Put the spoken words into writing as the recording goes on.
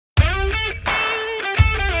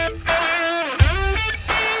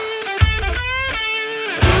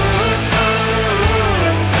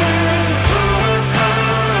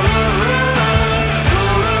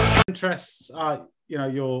interests are,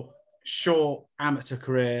 your short amateur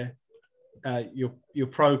career, your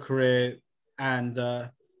pro career, and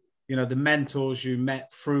the mentors you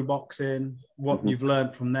met through boxing, what you've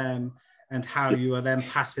learned from them, and how you are then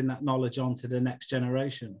passing that knowledge on to the next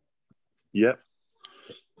generation. Yeah.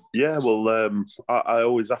 Well, I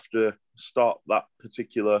always have to start that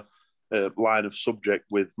particular line of subject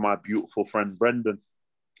with my beautiful friend Brendan,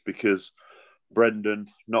 because Brendan,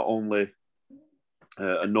 not only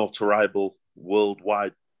a notoriable,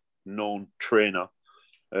 worldwide known trainer,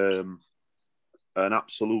 an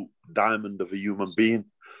absolute diamond of a human being,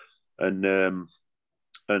 and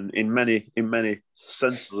in many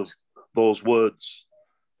senses of those words,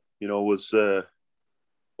 was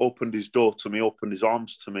opened his door to me, opened his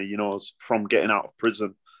arms to me, from getting out of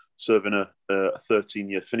prison, serving a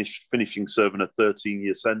 13-year, finishing serving a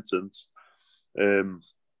 13-year sentence.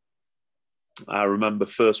 I remember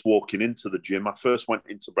first walking into the gym. I first went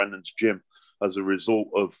into Brendan's gym as a result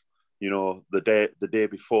of, the day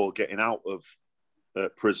before getting out of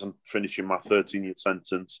prison, finishing my 13-year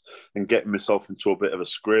sentence, and getting myself into a bit of a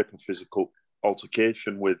scrape, a physical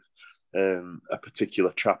altercation with a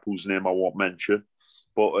particular chap whose name I won't mention.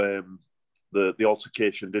 But the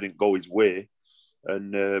altercation didn't go his way,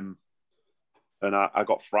 and I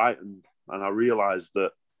got frightened, and I realised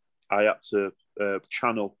that I had to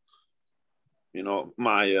channel,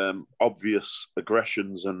 my obvious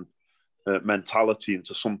aggressions and mentality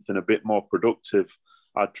into something a bit more productive.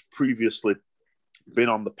 I'd previously been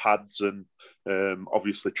on the pads and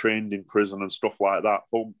obviously trained in prison and stuff like that,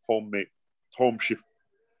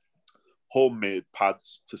 homemade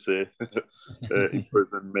pads, to say, in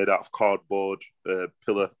prison, made out of cardboard,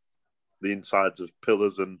 the insides of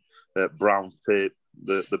pillars, and brown tape,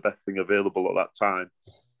 the best thing available at that time.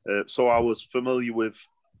 So I was familiar with,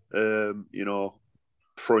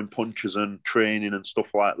 throwing punches and training and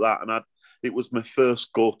stuff like that. And it was my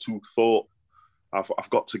first go-to thought. I've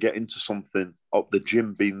got to get into something, the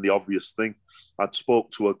gym being the obvious thing. I'd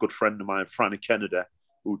spoke to a good friend of mine, Franny Kennedy,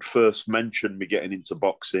 who'd first mentioned me getting into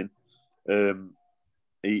boxing.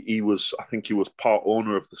 He was part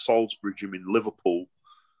owner of the Salisbury Gym in Liverpool,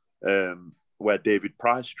 where David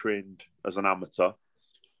Price trained as an amateur,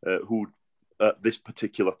 who at this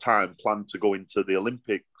particular time planned to go into the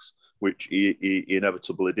Olympics, which he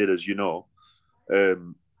inevitably did, as you know.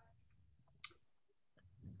 And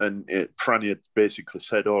Franny had basically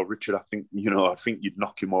said, "Oh, Richard, I think you'd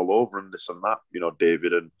knock him all over and this and that,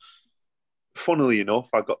 David." And funnily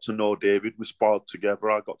enough, I got to know David. We sparred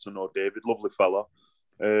together. I got to know David, lovely fella,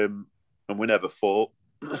 and we never fought,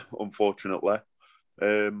 unfortunately.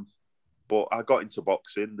 But I got into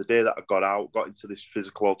boxing. The day that I got into this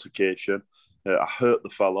physical altercation. I hurt the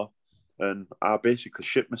fella, and I basically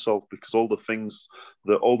shit myself, because all the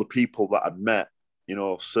people that I'd met,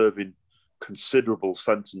 serving considerable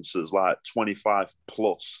sentences, like 25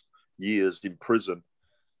 plus years in prison,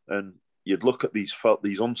 and you'd look at these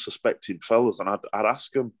unsuspecting fellas, and I'd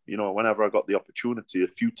ask them, whenever I got the opportunity, a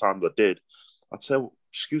few times I did, I'd say,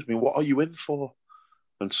 "Excuse me, what are you in for?"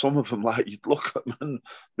 And some of them, like, you'd look at them, and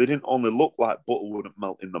they didn't only look like butter wouldn't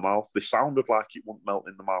melt in the mouth, they sounded like it wouldn't melt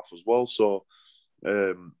in the mouth as well. So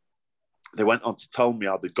they went on to tell me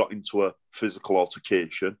how they got into a physical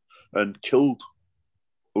altercation and killed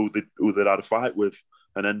who they'd had a fight with,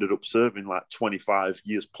 and ended up serving like 25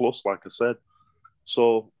 years plus, like I said.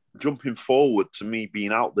 So jumping forward to me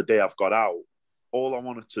being out the day I've got out, all I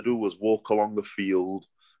wanted to do was walk along the field,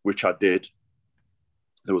 which I did.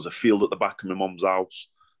 There was a field at the back of my mum's house.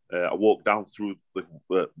 I walked down through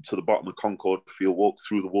to the bottom of Concord Field, walked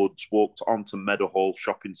through the woods, walked onto Meadowhall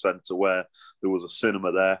Shopping Centre, where there was a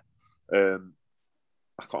cinema there. I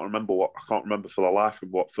can't remember for the life of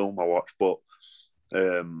me what film I watched, but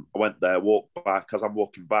I went there, walked back. As I'm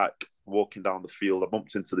walking walking down the field, I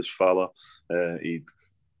bumped into this fella. He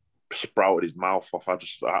sprouted his mouth off. I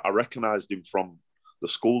recognised him from the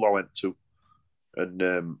school I went to. And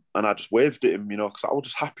I just waved at him, because I was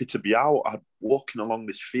just happy to be out. I'm walking along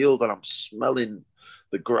this field and I'm smelling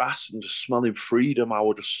the grass and just smelling freedom. I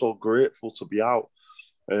was just so grateful to be out.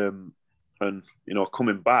 And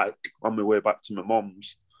coming back on my way back to my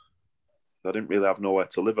mum's, I didn't really have nowhere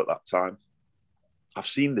to live at that time. I've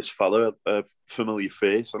seen this fella, a familiar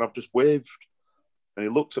face, and I've just waved. And he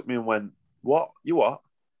looked at me and went, "What? You what?"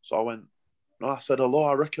 So I went, "No," I said, "Hello,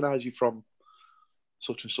 I recognise you from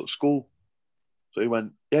such and such school." So he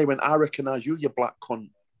went, "I recognise you, you black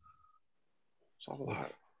cunt." So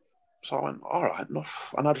I went, "All right,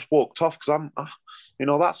 enough." And I just walked off, because them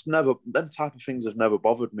type of things have never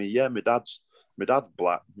bothered me. Yeah, my dad's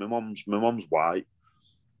black, my mum's white,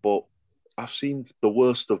 but I've seen the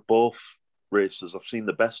worst of both races. I've seen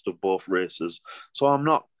the best of both races. So I'm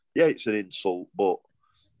not, yeah, it's an insult, but,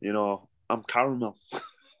 you know, I'm caramel.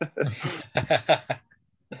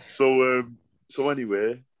 So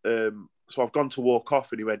anyway, so I've gone to walk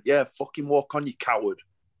off and he went, yeah, fucking walk on, you coward.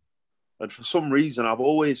 And for some reason, I've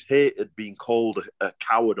always hated being called a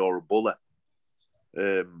coward or a bully.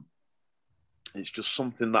 It's just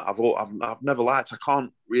something that I've never liked. I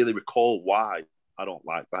can't really recall why I don't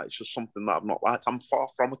like that. It's just something that I've not liked. I'm far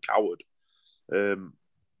from a coward. So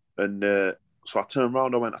I turned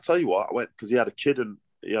around. I went, I tell you what, I went because he had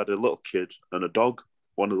a little kid and a dog,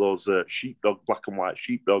 one of those sheepdog, black and white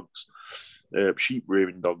sheepdogs, sheep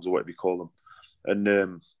rearing dogs or whatever you call them.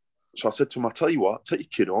 And so I said to him, I tell you what, take your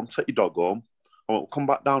kid home, take your dog home. I went, we'll come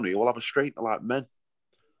back down here. We'll have a straightener like men.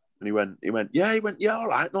 And he went, yeah, all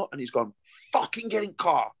right, no. And he's gone, fucking get in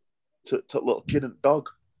car to little kid and dog.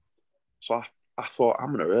 So I thought,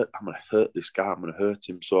 I'm gonna hurt this guy. I'm gonna hurt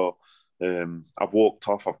him. So I've walked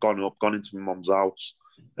off. I've gone into my mum's house,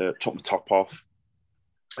 took my top off,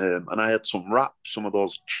 and I had some wraps, some of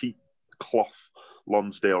those cheap cloth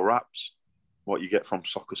Lonsdale wraps, what you get from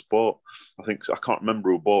Soccer Sport. I can't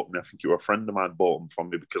remember who bought me. I think you were a friend of mine bought them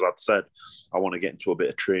from me because I'd said I want to get into a bit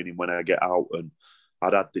of training when I get out, and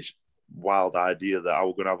I'd had this wild idea that I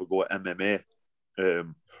was going to have a go at MMA.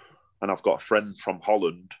 And I've got a friend from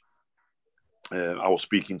Holland. I was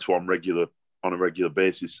speaking to on a regular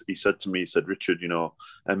basis. He said to me, Richard, you know,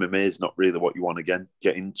 MMA is not really what you want to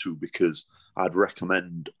get into, because I'd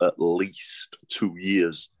recommend at least 2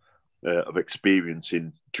 years of experience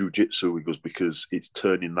in jiu-jitsu. He goes, because it's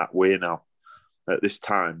turning that way now. At this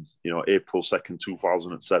time, you know, April 2nd,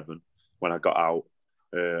 2007, when I got out,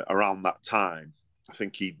 around that time, I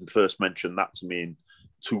think he first mentioned that to me in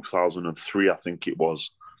 2003, I think it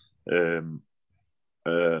was.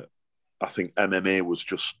 I think MMA was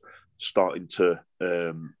just starting to,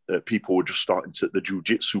 people were just starting to, the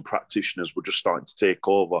jiu-jitsu practitioners were just starting to take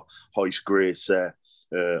over. Royce Gracie,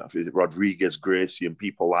 Rodriguez Gracie, and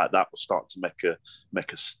people like that were starting to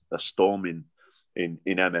make a storm in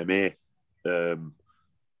MMA.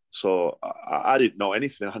 So I didn't know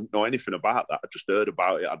anything. I didn't know anything about that. I just heard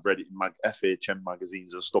about it. I'd read it in FHM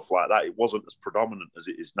magazines and stuff like that. It wasn't as predominant as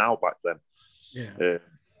it is now back then. Yeah.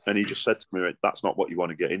 And he just said to me, that's not what you want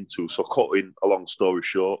to get into. So cutting a long story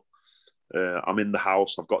short, I'm in the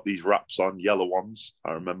house. I've got these wraps on, yellow ones,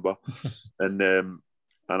 I remember. and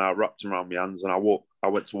I wrapped them around my hands, and I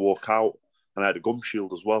went to walk out, and I had a gum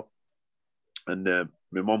shield as well. And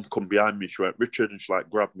my mum come behind me. She went, Richard, and she like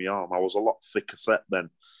grabbed my arm. I was a lot thicker set then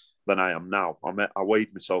than I am now. I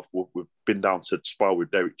weighed myself. We've been down to spar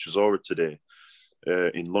with Derek Chisora today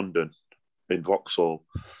in London, in Vauxhall.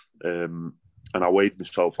 And I weighed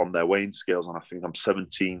myself on their weighing scales, and I think I'm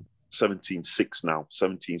 17.6 now,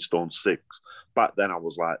 17 stone 6. Back then I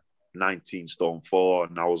was like 19 stone 4,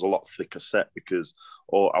 and I was a lot thicker set because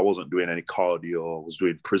I wasn't doing any cardio. I was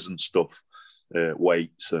doing prison stuff,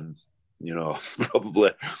 weights, and, you know,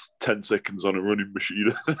 probably 10 seconds on a running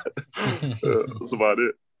machine. That's about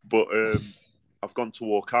it. But I've gone to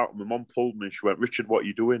walk out, and my mum pulled me. She went, Richard, what are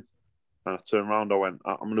you doing? And I turned around. I went,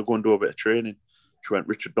 I'm going to go and do a bit of training. She went,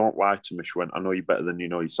 Richard, don't lie to me. She went, I know you better than you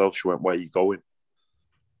know yourself. She went, where are you going?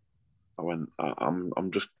 I went,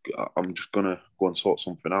 I'm just gonna go and sort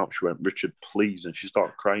something out. She went, Richard, please. And she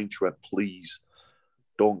started crying. She went, please,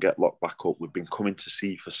 don't get locked back up. We've been coming to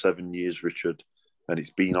see you for 7 years, Richard, and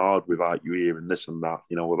it's been hard without you here and this and that,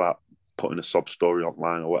 you know, without putting a sob story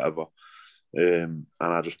online or whatever. And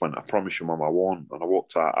I just went, I promise you, Mum, I won't. And I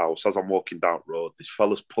walked out of the house. As I'm walking down the road, this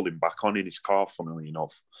fella's pulling back on in his car, funnily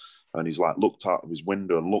enough. And he's like looked out of his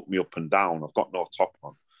window and looked me up and down. I've got no top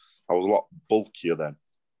on. I was a lot bulkier then.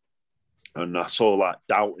 And I saw like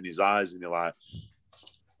doubt in his eyes, and he like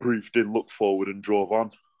breathed in, looked forward, and drove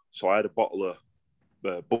on. So I had a bottle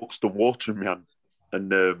of Buxton water in my hand, and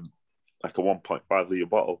like a 1.5 litre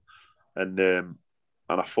bottle. And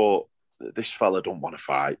I thought, this fella don't want to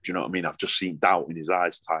fight. Do you know what I mean? I've just seen doubt in his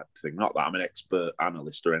eyes type thing. Not that I'm an expert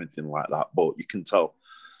analyst or anything like that, but you can tell.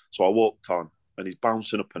 So I walked on, and he's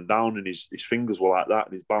bouncing up and down, and his fingers were like that,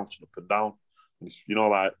 and he's bouncing up and down. And you know,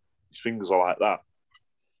 like his fingers are like that.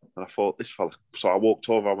 And I thought, this fella. So I walked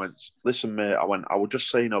over. I went, listen, mate. I was just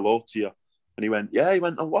saying hello to you. And he went, yeah. He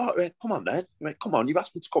went, oh, what? Went, come on, then. He went, come on. You've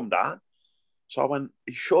asked me to come down. So I went,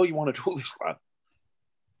 are you sure you want to do this, lad?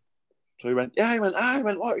 So he went, yeah. He went,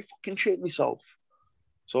 what? Are you fucking shitting myself?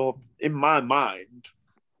 So in my mind,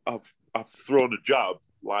 I've thrown a jab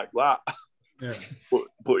like that. Yeah.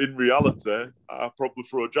 But in reality, I probably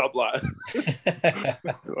throw a jab like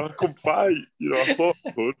I couldn't fight. You know, I thought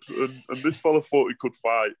I could, and this fella thought he could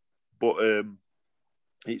fight. But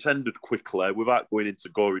it's ended quickly. Without going into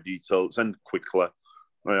gory detail, it's ended quickly.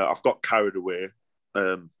 I've got carried away,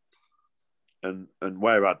 and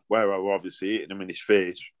where I were obviously hitting him in his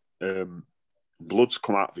face, blood's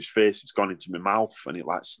come out of his face. It's gone into my mouth, and it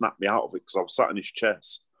like snapped me out of it because I was sat in his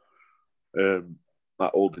chest,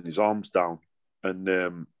 like holding his arms down, and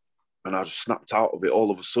I just snapped out of it.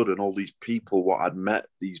 All of a sudden, all these people what I'd met,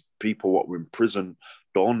 these people what were in prison,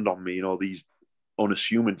 dawned on me. These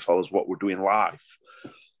unassuming fellas what were doing life.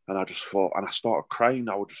 And I just thought, and I started crying.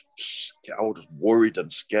 I was just worried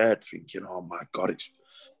and scared, thinking, "Oh my God,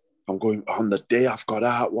 I'm going on the day I've got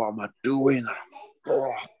out. What am I doing?"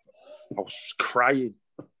 Oh, I was just crying,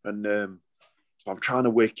 and so I'm trying to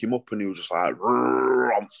wake him up, and he was just like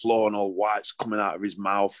on the floor, and all white's coming out of his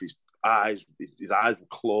mouth. His eyes were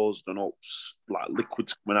closed, and all like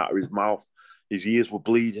liquids coming out of his mouth. His ears were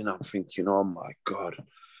bleeding. I'm thinking, "Oh my God."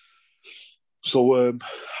 So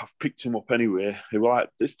I've picked him up anyway. He was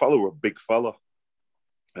like, this fella were a big fella.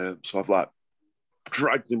 So I've like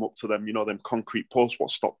dragged him up to them, them concrete posts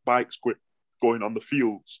what stop bikes going on the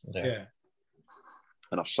fields. Yeah.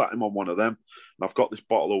 And I've sat him on one of them, and I've got this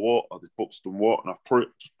bottle of water, this Buxton water, and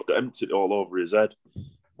I've emptied it all over his head.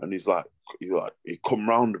 And he come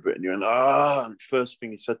round a bit, and he went, and first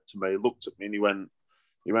thing he said to me, he looked at me, and he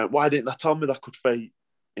went, "Why didn't they tell me that I could fight?"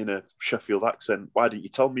 In a Sheffield accent. "Why didn't you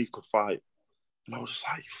tell me you could fight?" And I was just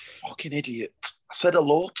like, "Fucking idiot. I said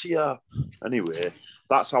hello to you." Anyway,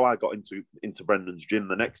 that's how I got into Brendan's gym.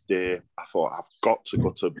 The next day, I thought, I've got to go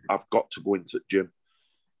into the gym.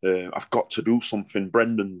 I've got to do something.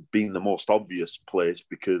 Brendan being the most obvious place,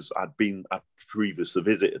 because I'd previously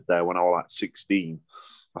visited there when I was like 16.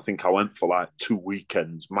 I think I went for like 2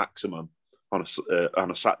 weekends maximum on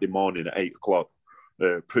a Saturday morning at 8 o'clock.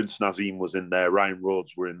 Prince Nazim was in there, Ryan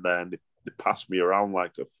Rhodes were in there, and they passed me around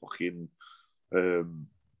like a fucking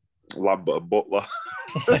Lambert and Butler.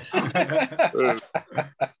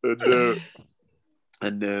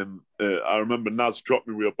 I remember Naz dropped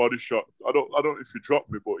me with a body shot. I don't know if he dropped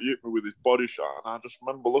me, but he hit me with his body shot, and I just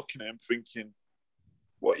remember looking at him thinking,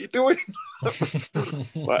 "What are you doing?"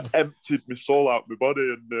 Like emptied my soul out my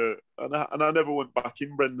body, and I never went back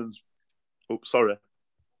in Brendan's. Oh, sorry.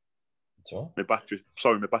 So? My battery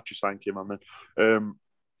sign came on then.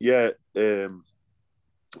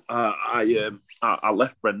 I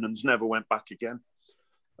left Brendan's, never went back again,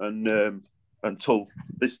 and until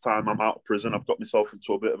this time I'm out of prison, I've got myself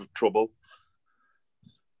into a bit of trouble.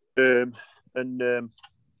 And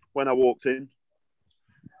when I walked in,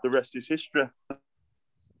 the rest is history.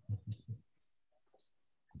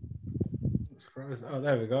 It's frozen. Oh,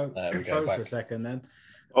 there we go. It froze for a second then.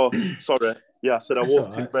 Oh, sorry. Yeah, I said I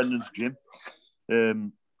walked in right. Brendan's gym.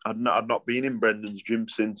 I'd not been in Brendan's gym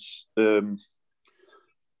since being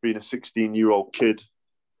a 16-year-old kid.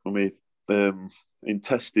 I mean,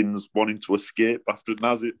 intestines wanting to escape after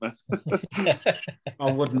Nazit.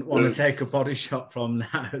 I wouldn't want to take a body shot from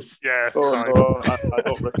Naz. Yeah. No,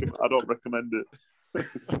 I don't recommend it.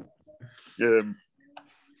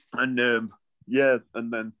 And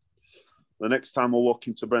then the next time I walk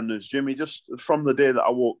into Brendan's gym, he just, from the day that I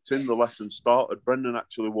walked in, the lesson started, Brendan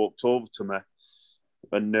actually walked over to me,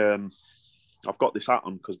 and I've got this hat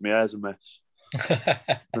on because my hair's a mess.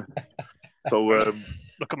 So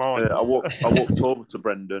look him on. I walked over to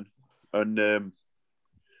Brendan, and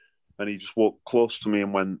he just walked close to me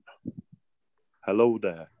and went, "Hello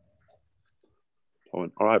there." I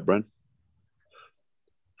went, "All right, Bren."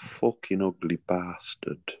 "Fucking ugly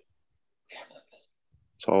bastard."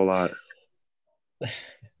 So like,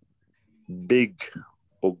 "Big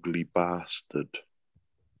ugly bastard."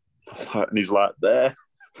 And he's like, "There."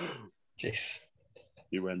 Jeez.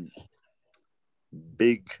 He went,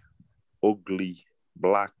 "Big ugly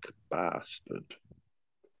black bastard."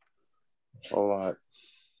 So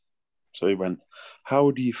he went,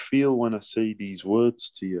 "How do you feel when I say these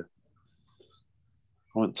words to you?"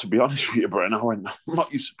 I went, "To be honest with you, Brent," I went, "I'm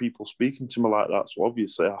not used to people speaking to me like that, so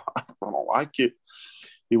obviously I don't like it."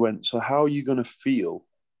 He went, "So how are you going to feel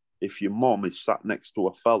if your mom is sat next to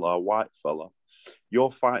a white fella,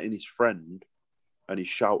 you're fighting his friend, and he's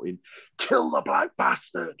shouting, 'Kill the black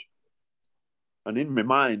bastard'?" And in my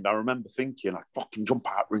mind, I remember thinking, I'd fucking jump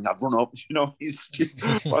out ring, I'd run up, I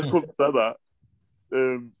couldn't say that.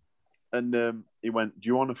 And he went, "Do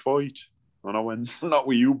you want to fight?" And I went, "Not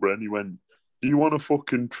with you, Bren." He went, "Do you want to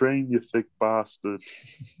fucking train, you thick bastard?"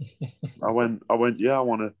 I went, "Yeah, I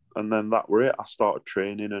want to." And then that were it. I started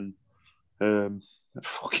training, and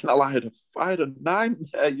fucking hell, I had a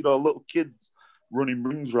nightmare, little kids running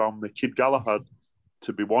rings around me. Kid Galahad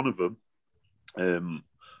to be one of them.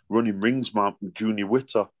 running rings, man, Junior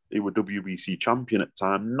Witter, he was WBC champion at the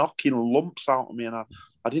time, knocking lumps out of me, and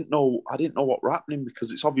I didn't know what was happening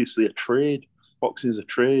because it's obviously a trade. Boxing is a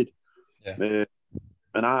trade. Yeah.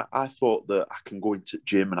 And I thought that I can go into the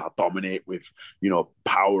gym and I'll dominate with,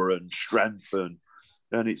 power and strength. And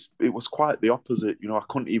it was quite the opposite. I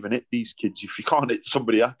couldn't even hit these kids. If you can't hit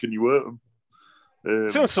somebody, how can you hurt them? So I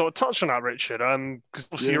want to sort of touch on that, Richard, because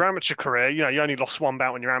obviously your amateur career, you only lost one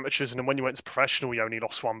bout when you're amateurs, and then when you went to professional, you only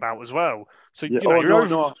lost one bout as well. So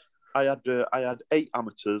no, I had 8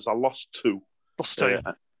 amateurs. I lost 2. Lost 2.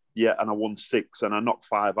 And I won 6, and I knocked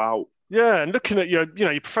 5 out. Yeah, and looking at your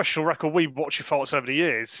professional record, we've watched your fights over the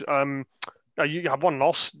years. You had 1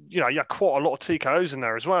 loss. You had quite a lot of TKOs in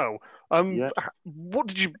there as well. What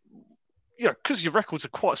did you? Because your records are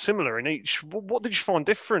quite similar in each. What did you find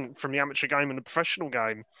different from the amateur game and the professional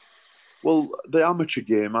game? Well, the amateur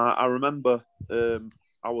game, I remember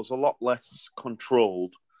I was a lot less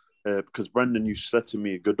controlled because Brendan used to say to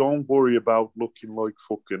me, "Don't worry about looking like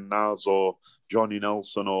fucking Naz or Johnny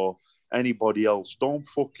Nelson or anybody else. Don't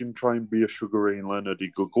fucking try and be a Sugar Ray Leonard."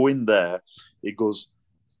 He go in there. He goes,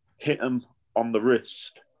 hit him on the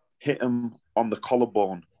wrist, hit him on the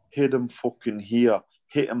collarbone, hit him fucking here,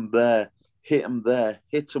 hit him there. Hit him there,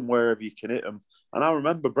 hit him wherever you can hit him. And I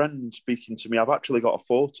remember Brendan speaking to me. I've actually got a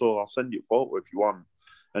photo. I'll send you a photo if you want.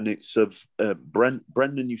 And it's of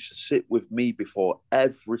Brendan used to sit with me before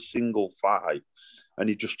every single fight. And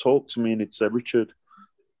he'd just talk to me and he'd say, "Richard,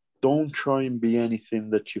 don't try and be anything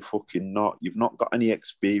that you're fucking not. You've not got any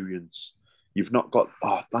experience. You've not got,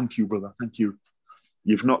 thank you, brother. Thank you.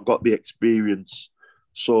 You've not got the experience.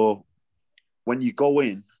 So when you go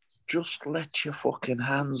in, just let your fucking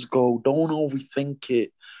hands go. Don't overthink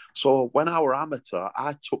it." So when I was amateur,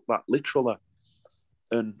 I took that literally.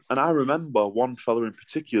 And I remember one fella in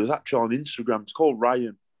particular, was actually on Instagram. It's called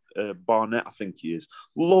Ryan Barnett, I think he is.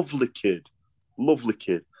 Lovely kid.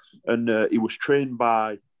 And he was trained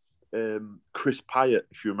by Chris Pyatt,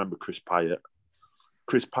 if you remember Chris Pyatt.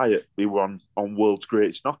 Chris Pyatt, he won on World's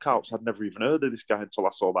Greatest Knockouts. I'd never even heard of this guy until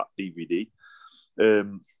I saw that DVD.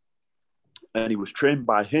 And he was trained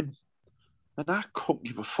by him. And I couldn't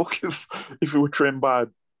give a fuck if he were trained by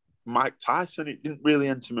Mike Tyson. It didn't really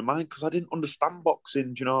enter my mind because I didn't understand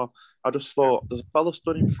boxing. I just thought, there's a fella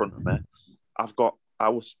stood in front of me. I'd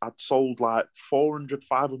sold like 400,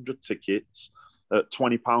 500 tickets at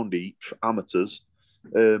 £20 each, amateurs.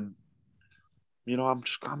 I'm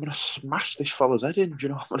going to smash this fella's head in. I'm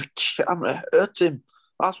going to hurt him.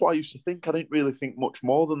 That's what I used to think. I didn't really think much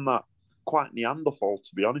more than that. Quite Neanderthal,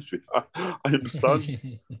 to be honest with you. I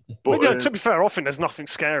understand. But to be fair, I think there's nothing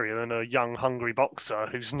scarier than a young, hungry boxer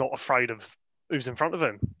who's not afraid of who's in front of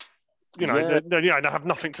him. They have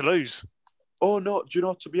nothing to lose. Oh no,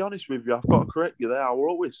 to be honest with you, I've got to correct you there. I was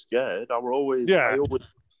always scared. I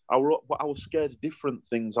was scared of different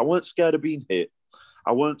things. I weren't scared of being hit.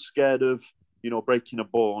 I weren't scared of, breaking a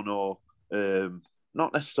bone or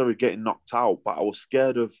not necessarily getting knocked out, but I was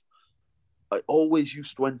scared of. I always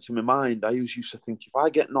used to enter my mind. I always used to think, if I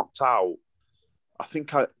get knocked out,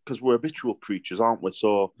 because we're habitual creatures, aren't we?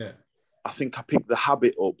 So yeah. I think I picked the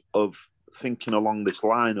habit up of thinking along this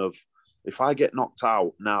line of, if I get knocked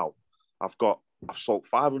out now, I've sold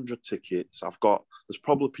 500 tickets. There's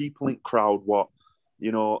probably people in the crowd are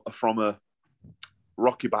from a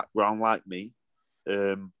rocky background like me.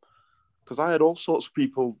 Because I had all sorts of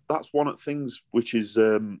people. That's one of the things which is,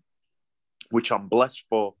 which I'm blessed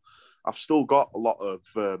for. I've still got a lot of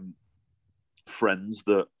friends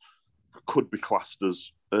that could be classed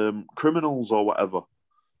as criminals or whatever.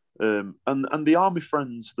 And the army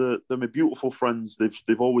friends, they're my beautiful friends.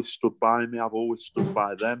 They've always stood by me. I've always stood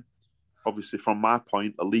by them. Obviously, from my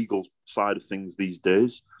point, a legal side of things these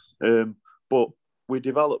days. But we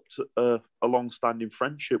developed a long-standing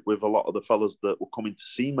friendship with a lot of the fellas that were coming to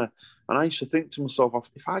see me. And I used to think to myself,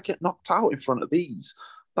 if I get knocked out in front of these,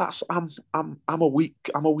 I'm a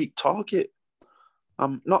weak target.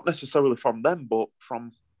 Not necessarily from them, but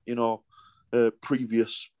from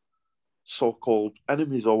previous so-called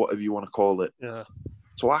enemies or whatever you want to call it. Yeah.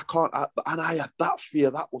 So I can't, and I had that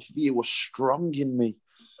fear. That fear was strong in me.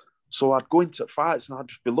 So I'd go into fights and I'd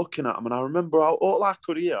just be looking at them, and I remember all I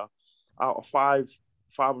could hear out of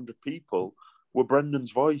 500 people were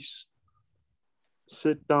Brendan's voice.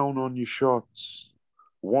 Sit down on your shots.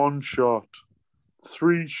 1 shot.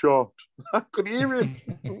 3 shot. I could hear him.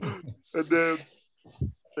 I'd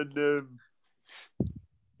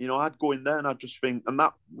go in there and I'd just think, and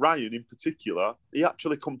that Ryan in particular, he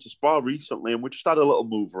actually come to spar recently and we just had a little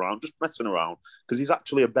move around, just messing around, because he's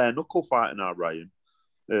actually a bare knuckle fighter now, Ryan.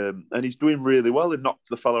 And he's doing really well. He knocked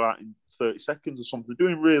the fella out in 30 seconds or something,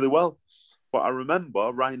 doing really well. But I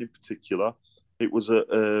remember Ryan in particular. It was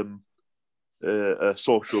a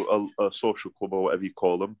social club or whatever you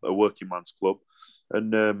call them, a working man's club,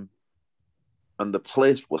 and the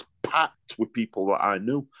place was packed with people that I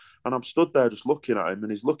knew. And I'm stood there just looking at him,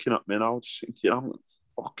 and he's looking at me, and I was thinking, I'm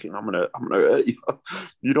gonna hurt you.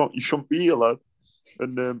 You shouldn't be here, lad.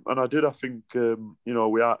 And I did. I think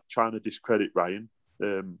we are trying to discredit Ryan.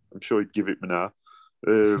 I'm sure he'd give it me now.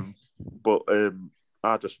 But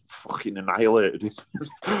I just fucking annihilated him.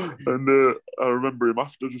 And I remember him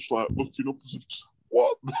after just like looking up as if,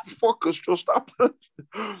 what the fuck has just happened?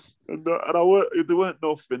 And there weren't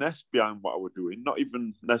no finesse behind what I was doing, not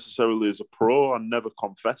even necessarily as a pro. I never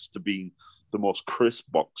confessed to being the most crisp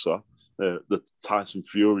boxer, the Tyson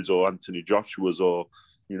Furies or Anthony Joshua's or,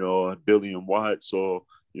 Dillian White's or,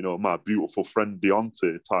 my beautiful friend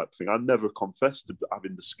Deontay type thing. I never confessed to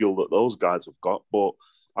having the skill that those guys have got, but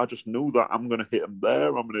I just knew that I'm going to hit him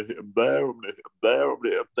there, I'm going to hit him there, I'm going to hit him there, I'm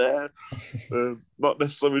going to hit him there. Not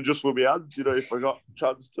necessarily just with my hands, if I got a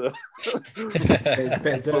chance to. It's a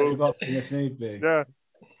bit dirty boxing if need be. Yeah.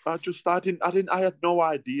 I had no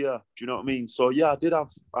idea. Do you know what I mean? So yeah,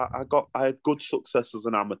 I had good success as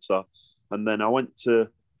an amateur. And then I went to,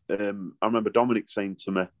 I remember Dominic saying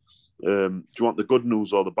to me, do you want the good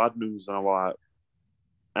news or the bad news? And I was like,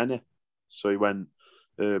 any. So he went,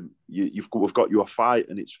 we've got you a fight,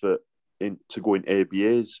 and it's to go in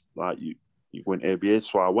ABAs. Like you go in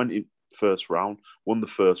ABAs. So I went in first round, won the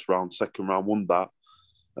first round, second round, won that,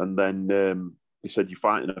 and then he said, you're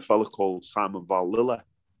fighting a fella called Simon Val Lille.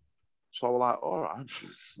 So I was like, all right,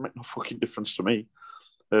 make no fucking difference to me.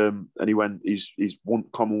 And he went, he's won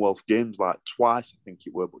Commonwealth Games like twice, I think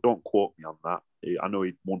it were, but don't quote me on that. I know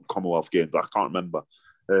he won Commonwealth Games, but I can't remember.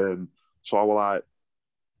 So I was like,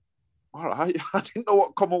 all right, I didn't know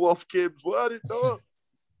what Commonwealth Games were. I didn't know.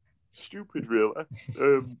 Stupid, really,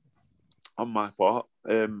 on my part.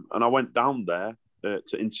 And I went down there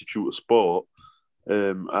to Institute of Sport,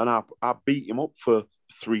 and I beat him up for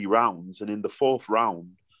 3 rounds. And in the 4th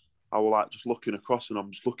round, I was like just looking across, and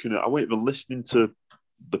I'm just looking at. I wasn't even listening to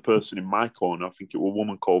the person in my corner. I think it was a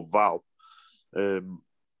woman called Val.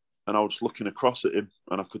 And I was just looking across at him,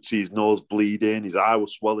 and I could see his nose bleeding, his eye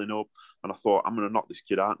was swelling up, and I thought, I'm going to knock this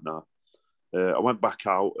kid out now. I went back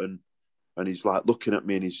out, and he's like looking at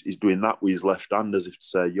me, and he's doing that with his left hand as if to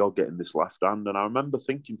say, you're getting this left hand. And I remember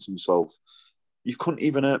thinking to myself, you couldn't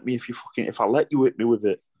even hurt me if I let you hit me with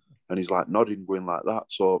it. And he's like nodding, going like that.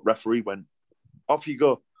 So referee went, off you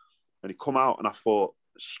go. And he come out, and I thought,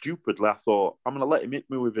 stupidly, I'm going to let him hit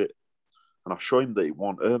me with it. And I show him that it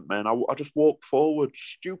won't hurt, man. I just walked forward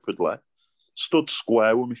stupidly, stood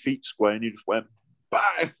square with my feet square, and he just went,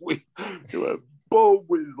 bang! He went, boom,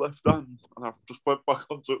 with his left hand. And I just went back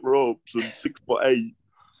onto ropes, and 6'8",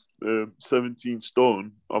 17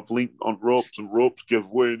 stone, I've linked on ropes, and ropes give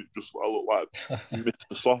way, and I look like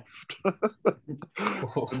Mr. Soft.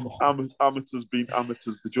 Amateurs being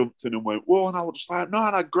amateurs, they jumped in and went, whoa, and I was just like, no,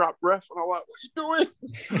 and I grabbed ref, and I was like, what are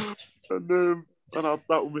you doing? And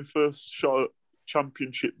that was my first shot at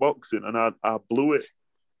championship boxing, and I blew it.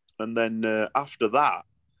 And then after that,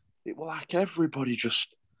 it was like everybody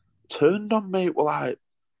just turned on me. It was like,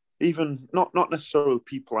 even not necessarily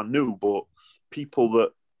people I knew, but people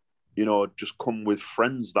that, just come with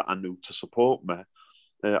friends that I knew to support me.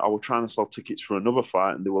 I was trying to sell tickets for another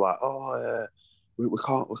fight, and they were like, oh, we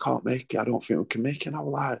can't make it. I don't think we can make it. And I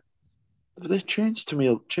was like, they changed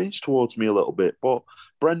towards me a little bit. But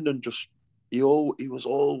Brendan just, he was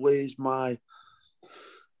always my,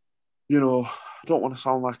 I don't want to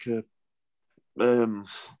sound like I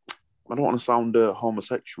don't want to sound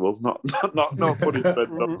homosexual. Not putting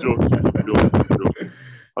I'm joking.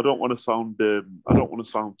 I don't want to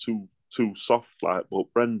sound too soft, like.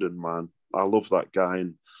 But Brendan, man, I love that guy,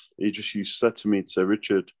 and he just used to say to me,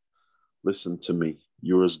 Richard, listen to me.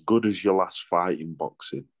 You're as good as your last fight in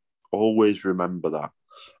boxing. Always remember that.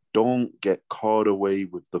 Don't get caught away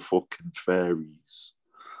with the fucking fairies.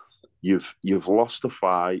 You've lost a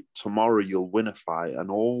fight. Tomorrow you'll win a fight, and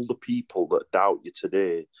all the people that doubt you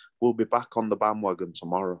today will be back on the bandwagon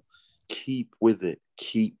tomorrow. Keep with it.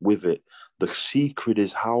 Keep with it. The secret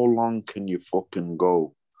is how long can you fucking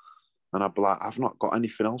go? And I'd be like, I've not got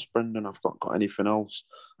anything else, Brendan. I've not got anything else.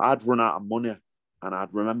 I'd run out of money, and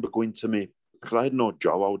I'd remember going to me, because I had no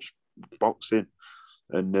job. I was just boxing,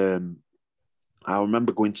 and I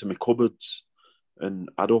remember going to my cupboards, and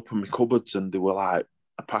I'd open my cupboards, and they were like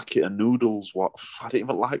a packet of noodles. I didn't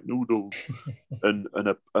even like noodles, and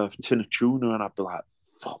a tin of tuna, and I'd be like,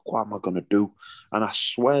 fuck, what am I going to do? And I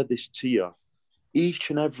swear this to you, each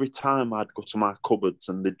and every time I'd go to my cupboards,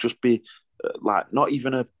 and there'd just be like not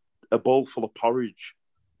even a bowl full of porridge.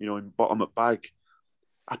 in bottom at bag,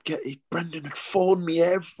 Brendan had phoned me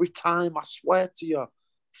every time, I swear to you.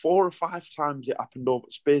 4 or 5 times it happened over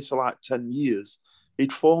the space of like 10 years.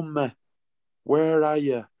 He'd phone me, where are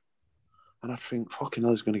you? And I'd think, fucking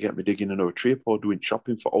hell, he's going to get me digging into a tree or doing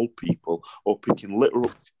shopping for old people or picking litter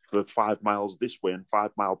up for 5 miles this way and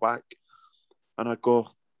 5 mile back. And I'd go,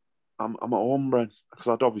 I'm at home, Bren, because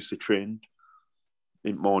I'd obviously trained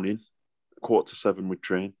in the morning, 6:45 we'd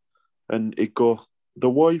train. And he'd go, the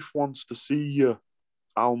wife wants to see you.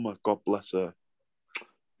 Alma, God bless her.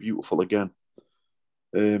 Beautiful again.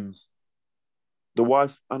 The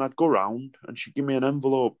wife, and I'd go round and she'd give me an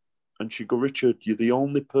envelope and she'd go, Richard, you're the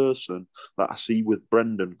only person that I see with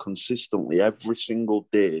Brendan consistently every single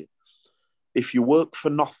day. If you work for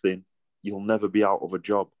nothing, you'll never be out of a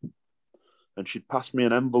job. And she'd pass me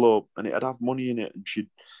an envelope and it'd have money in it. And she'd,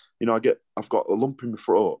 I've got a lump in my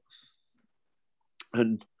throat.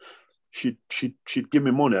 And she'd give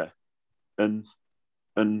me money and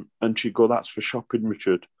she'd go, that's for shopping,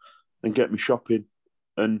 Richard, and get me shopping.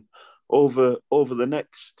 And over the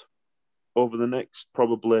next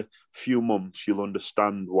probably few months, you'll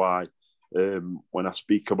understand why when I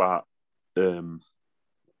speak about them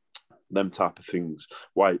type of things,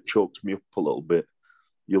 why it chokes me up a little bit.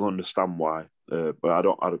 You'll understand why, but I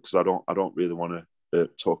don't really want to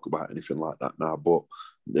talk about anything like that now. But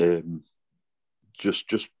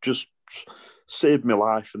just saved my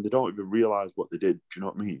life, and they don't even realise what they did. Do you know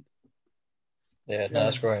what I mean? Yeah, no,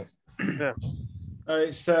 that's great. Yeah,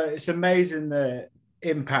 it's amazing the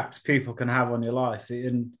impact people can have on your life,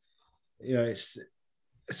 and it's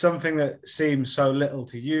something that seems so little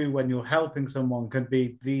to you when you're helping someone can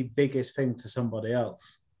be the biggest thing to somebody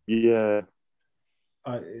else. Yeah.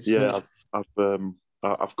 I've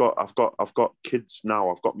got kids now.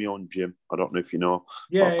 I've got my own gym. I don't know if you know.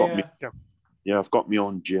 I've got my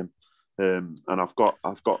own gym, and I've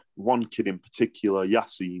got one kid in particular,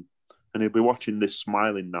 Yassine, and he'll be watching this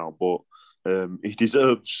smiling now. But he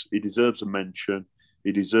deserves a mention.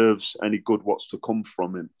 He deserves any good what's to come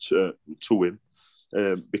from him to him,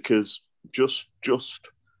 because just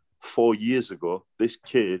 4 years ago, this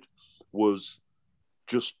kid was,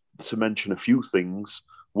 just to mention a few things,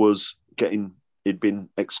 he'd been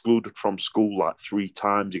excluded from school like 3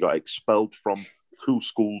 times. He got expelled from 2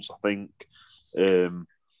 schools, I think.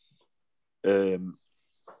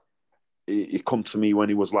 He come to me when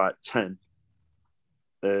he was like 10.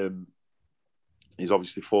 He's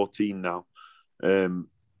obviously 14 now.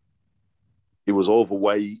 He was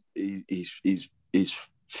overweight. His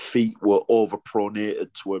feet were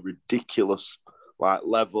overpronated to a ridiculous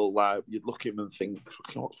level. Like, you'd look at him and think,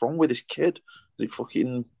 what's wrong with this kid? Is he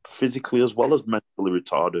fucking physically as well as mentally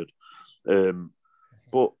retarded?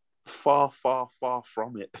 But far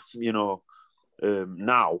from it.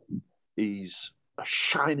 Now he's a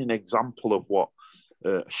shining example of what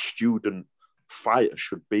a student fighter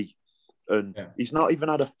should be. And he's not even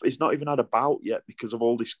had a bout yet because of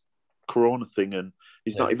all this corona thing, and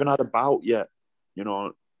he's not even had a bout yet,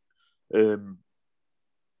 and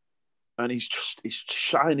he's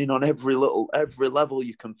shining on every level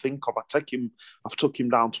you can think of. I've took him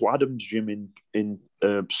down to Adam's gym in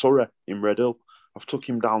Surrey in Red Hill. I've took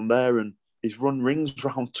him down there, and he's run rings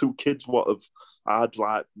around 2 kids what have had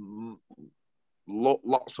like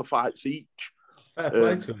lots of fights each. Fair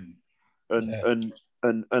play to him.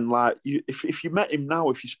 And like, if you met him now,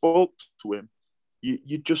 if you spoke to him,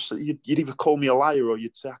 you'd either call me a liar or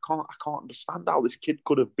you'd say, I can't understand how this kid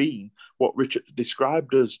could have been what Richard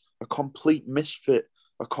described as a complete misfit,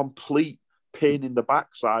 a complete pain in the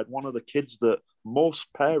backside. One of the kids that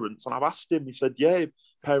most parents, and I've asked him, he said, yeah,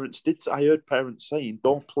 I heard parents saying,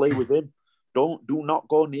 don't play with him. Do not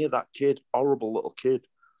go near that kid, horrible little kid.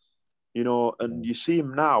 And you see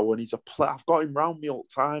him now, and I've got him round me all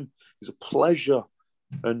the time. He's a pleasure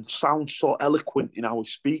and sounds so eloquent in how he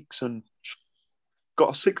speaks, and got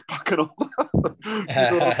a 6-pack and all that.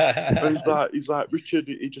 And he's like, Richard,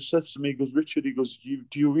 he just says to me, Richard,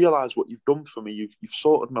 do you realise what you've done for me? You've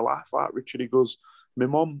sorted my life out, Richard. He goes, my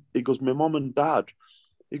mum and dad.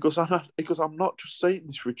 He goes, I'm not just saying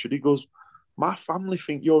this, Richard. He goes, my family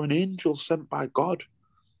think you're an angel sent by God.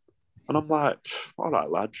 And I'm like, all right,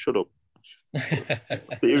 lad, shut up. That's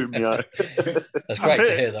great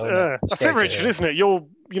to hear, though. Yeah, I think, Richard, isn't it? You're,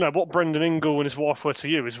 what Brendan Ingle and his wife were to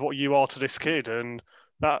you is what you are to this kid, and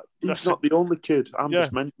that's not the only kid.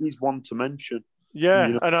 He's one to mention. Yeah,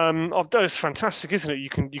 You know? and it's fantastic, isn't it? You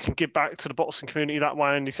can give back to the boxing community that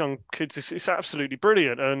way, and these young kids, it's absolutely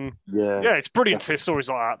brilliant. And Yeah, it's brilliant to hear stories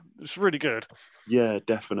like that. It's really good. yeah,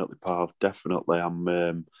 definitely, pal. Definitely.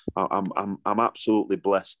 I'm absolutely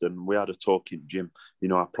blessed. And we had a talk in gym. You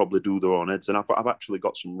know, I probably do their own heads, and I've actually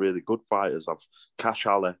got some really good fighters. I've Cash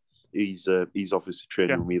Ali. He's obviously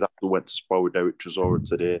training with me. That went to spar with Derek Chisora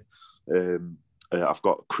today. I've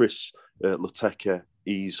got Chris Luteke.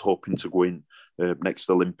 He's hoping to go in next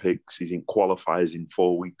Olympics. He's in qualifiers in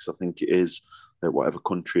 4 weeks, I think it is. Whatever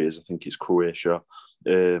country it is, I think it's Croatia.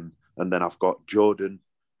 And then I've got Jordan.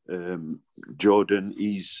 Jordan,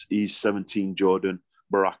 he's 17. Jordan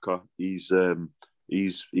Baraka, he's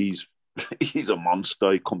he's a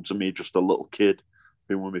monster. He come to me just a little kid,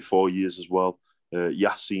 been with me 4 years as well.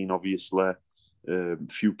 Yassine, obviously, a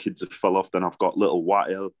few kids have fell off. Then I've got little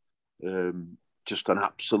Wael, just an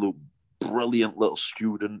absolute brilliant little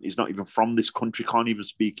student. He's not even from this country, can't even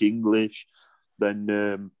speak English. Then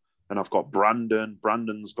and I've got Brandon.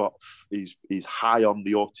 Brandon's got he's high on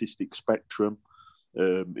the autistic spectrum.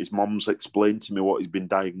 His mom's explained to me what he's been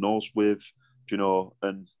diagnosed with, you know,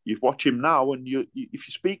 and you watch him now, and if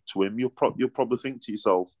you speak to him, you'll probably think to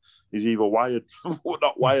yourself, he's either wired or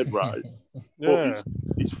not wired right, but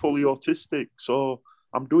he's fully autistic. So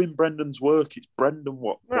I'm doing Brendan's work. It's Brendan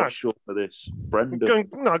what's short for this, Brendan.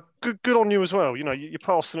 Good on you as well. You know, you're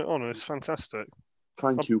passing it on, and it's fantastic.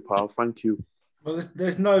 Thank you, pal. Thank you. Well,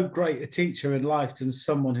 there's no greater teacher in life than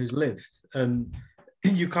someone who's lived, and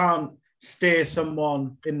you can't steer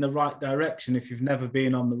someone in the right direction if you've never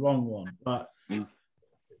been on the wrong one. But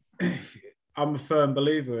I'm a firm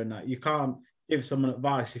believer in that. You can't give someone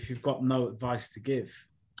advice if you've got no advice to give.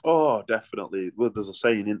 Oh, definitely. Well, there's a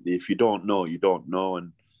saying, isn't there? If you don't know, you don't know.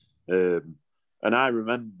 And I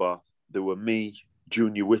remember there were me,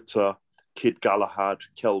 Junior Witter, Kid Galahad,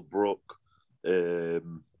 Kell Brook,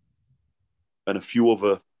 and a few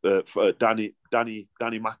other. Danny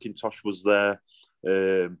McIntosh was there.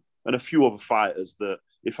 And a few other fighters that,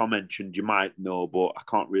 if I mentioned, you might know, but I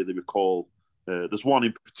can't really recall. There's one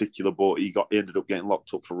in particular, but he ended up getting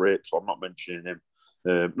locked up for rape, so I'm not mentioning him.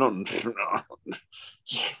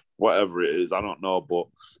 Whatever it is, I don't know, but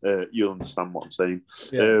you'll understand what I'm saying.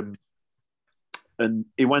 Yeah. And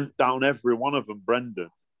he went down every one of them,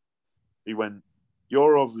 Brendan. He went,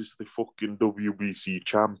 "You're obviously fucking WBC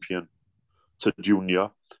champion." To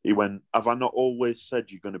Junior, he went, "Have I not always said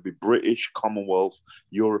you're going to be British, Commonwealth,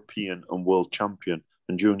 European, and world champion?"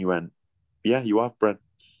 And Junior went, "Yeah, you have, Brent."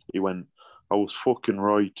 He went, "I was fucking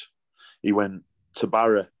right." He went, "To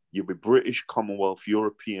Barry, you'll be British, Commonwealth,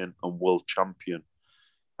 European, and world champion,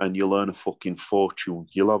 and you'll earn a fucking fortune.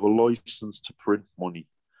 You'll have a license to print money."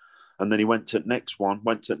 And then he went to the next one,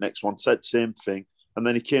 said same thing, and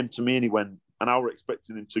then he came to me and he went, and I was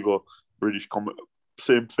expecting him to go British,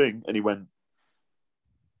 same thing, and he went,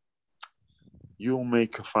 "You'll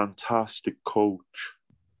make a fantastic coach."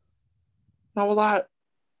 And I was like,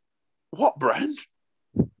 "What, Brent?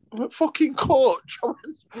 I'm a fucking coach.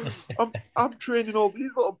 I'm training all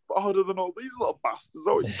these little harder than all these little bastards.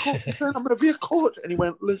 Oh, I'm going to be a coach." And he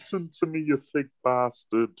went, "Listen to me, you thick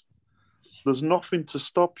bastard. There's nothing to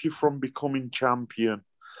stop you from becoming champion,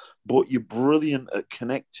 but you're brilliant at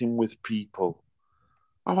connecting with people."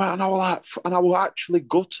 I went, and I was like, and I was actually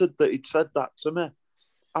gutted that he'd said that to me.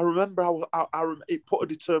 I remember it put a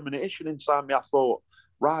determination inside me. I thought,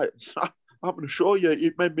 right, I'm going to show you.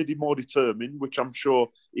 It made me more determined, which I'm sure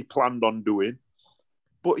he planned on doing.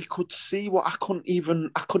 But he could see what I couldn't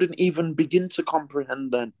even begin to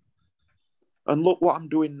comprehend then. And look what I'm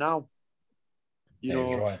doing now. You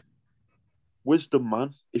know, right. Wisdom,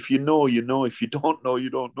 man. If you know, you know. If you don't know, you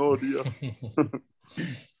don't know, do you?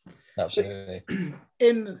 Absolutely.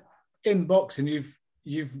 In boxing,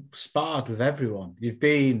 you've sparred with everyone. You've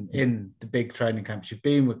been in the big training camps. You've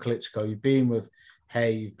been with Klitschko. You've been with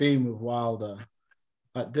Hay. You've been with Wilder.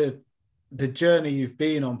 Like the journey you've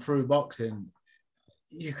been on through boxing,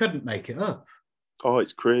 you couldn't make it up. Oh,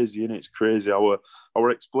 it's crazy, isn't it? It's crazy. I were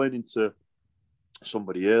explaining to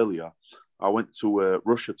somebody earlier. I went to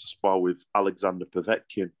Russia to spar with Alexander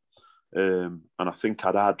Povetkin, and I think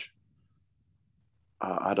I'd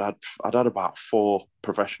had about 4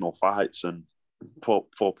 professional fights and four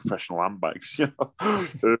professional handbags, you know,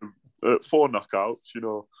 4 knockouts, you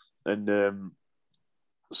know, and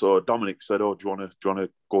so Dominic said, "Oh, do you want to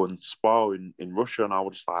go and spar in Russia?" And I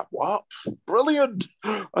was just like, "What? Brilliant!"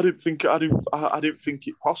 I didn't think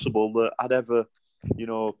it possible that I'd ever, you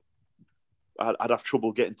know, I'd have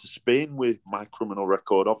trouble getting to Spain with my criminal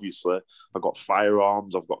record. Obviously, I've got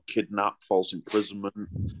firearms, I've got kidnap, false imprisonment,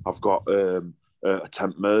 I've got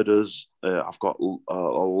attempt murders, I've got a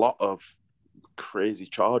lot of crazy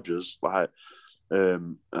charges, like,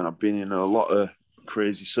 and I've been in a lot of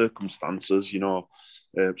crazy circumstances, you know.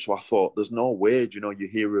 So I thought, there's no way, you know, you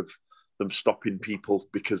hear of them stopping people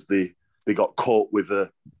because they got caught with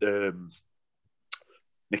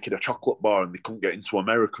nicking a chocolate bar and they couldn't get into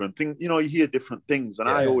America and things. You know, you hear different things, and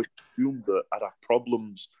I always assumed that I'd have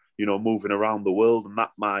problems, you know, moving around the world, and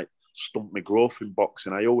that might stunt my growth in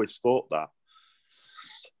boxing. I always thought that.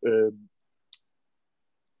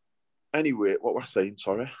 Anyway, what was I saying?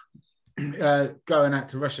 Sorry. Going out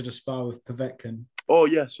to Russia to spar with Povetkin. Oh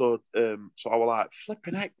yeah, so I was like,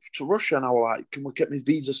 flipping heck, to Russia, and I was like, can we get my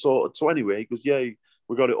visa sorted? So anyway, he goes, yeah,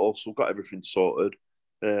 we got it all, so we got everything sorted,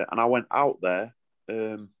 and I went out there.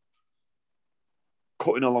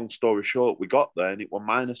 Cutting a long story short, we got there and it was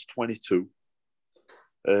minus 22.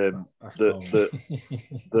 The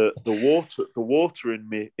water in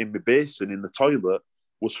my basin in the toilet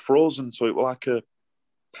was frozen, so it was like a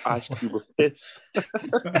ice cube of piss.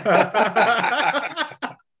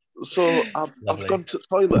 So I've gone to the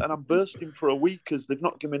toilet and I'm bursting for a week because they've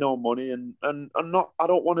not given me no money, and not, I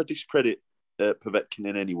don't want to discredit Povetkin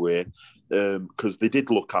in any way, because they did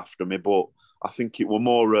look after me, but I think it was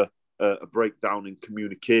more a breakdown in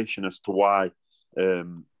communication as to why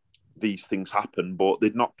these things happen. But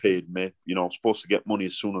they'd not paid me. You know, I'm supposed to get money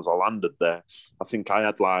as soon as I landed there. I think I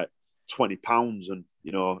had like £20, and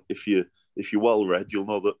you know, if you're well read, you'll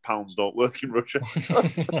know that pounds don't work in Russia.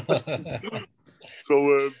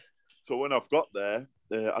 So when I've got there,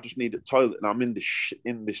 I just need a toilet, and I'm in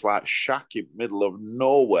this like shack in the middle of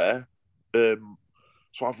nowhere. So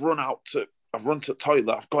I've run to the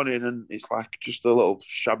toilet, I've gone in, and it's like just a little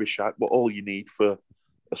shabby shack, but all you need for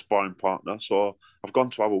a sparring partner. So I've gone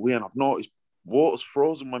to have a wee, and I've noticed water's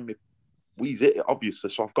frozen when my wee's hit it, obviously.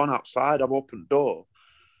 So I've gone outside, I've opened the door,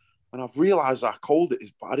 and I've realised how cold it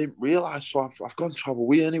is, but I didn't realise. So I've gone to have a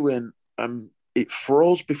wee anyway, and it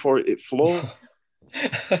froze before it flowed.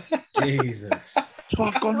 Jesus. So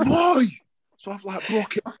I've gone, why? So I've like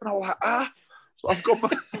broke it off, and I was like, So I've got my...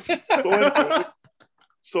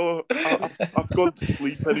 So I've gone to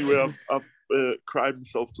sleep anyway. I've cried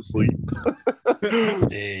myself to sleep.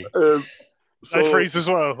 Nice brief as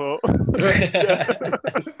well.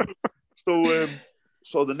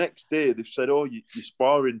 So the next day they've said, "Oh, you're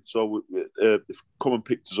sparring." So they've come and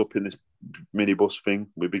picked us up in this minibus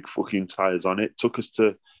thing with big fucking tires on it. Took us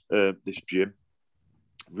to this gym,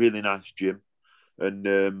 really nice gym, and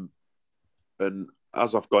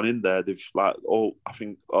as I've gone in there, they've I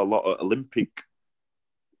think a lot of Olympic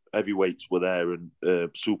heavyweights were there, and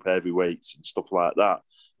super heavyweights and stuff like that.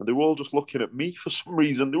 And they were all just looking at me for some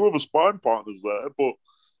reason. There were other sparring partners there, but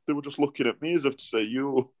they were just looking at me as if to say,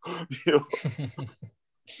 you know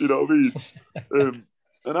what I mean?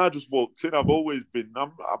 And I just walked in. I've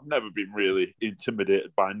never been really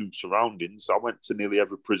intimidated by new surroundings. I went to nearly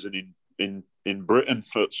every prison in Britain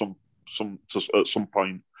at some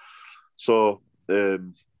point. So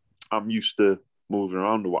I'm used to moving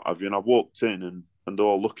around or what have you. And I walked in, and they're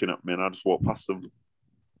all looking at me, and I just walked past them.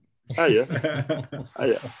 Hiya.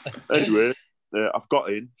 Anyway, I've got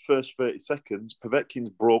in. First 30 seconds, Povetkin's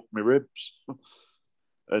broke my ribs,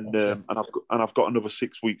 and I've got another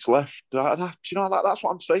 6 weeks left. And you know, that's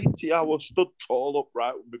what I'm saying to you. I was stood tall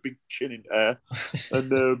upright with my big chin in air,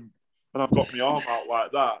 and I've got my arm out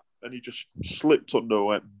like that, and he just slipped under,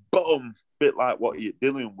 went boom, bit like what you're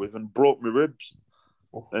dealing with, and broke my ribs.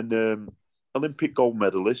 And Olympic gold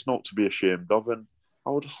medalist, not to be ashamed of, and I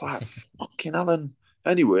was just like, fucking hell.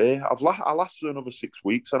 Anyway, I lasted another 6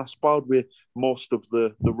 weeks, and I sparred with most of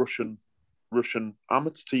the Russian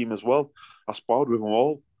amateur team as well. I sparred with them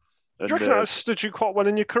all. Do you reckon that stood you quite well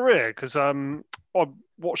in your career? Because I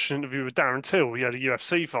watched an interview with Darren Till, he had a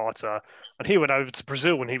UFC fighter, and he went over to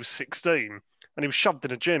Brazil when he was 16, and he was shoved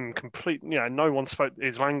in a gym, no one spoke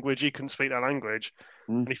his language, he couldn't speak that language,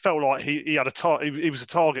 and he felt like he had he was a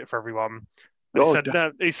target for everyone.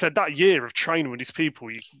 He said that year of training with these people,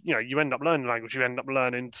 you end up learning language, you end up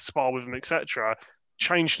learning to spar with them, etc.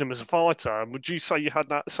 Changed him as a fighter. Would you say you had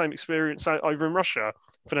that same experience over in Russia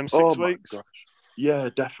for them 6 weeks? Gosh. Yeah,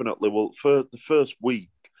 definitely. Well, for the first week,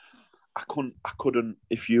 I couldn't.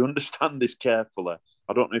 If you understand this carefully,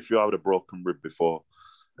 I don't know if you had a broken rib before.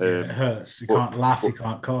 It hurts. You can't laugh. You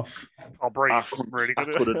can't cough. I'll breathe. Really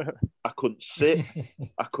good. I couldn't sit.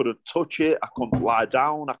 I couldn't touch it. I couldn't lie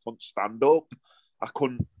down. I couldn't stand up. I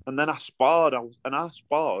couldn't. And then I sparred. I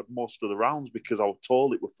sparred most of the rounds because I was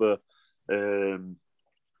told it was for.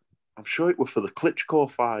 I'm sure it was for the Klitschko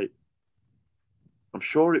fight. I'm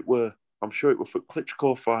sure it were for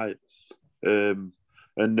Klitschko fight. And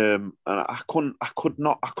I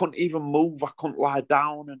couldn't even move. I couldn't lie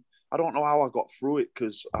down, and I don't know how I got through it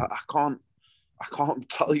because I I can't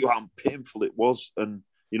tell you how painful it was. And,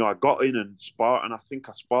 you know, I got in and sparred, and I think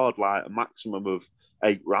I sparred like a maximum of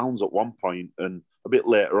 8 rounds at one point, and a bit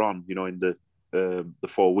later on, you know, in the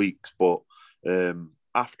 4 weeks. But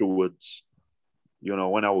afterwards, you know,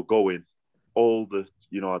 when I was going, I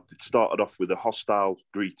started off with a hostile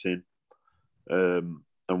greeting. And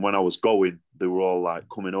when I was going, they were all like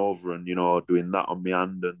coming over and, you know, doing that on my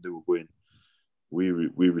hand, and they were going,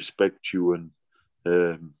 we respect you. And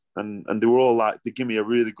they were all like, they give me a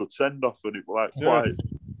really good send off, and it was like quite,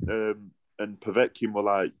 and Povetkin were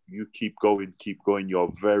like, you keep going,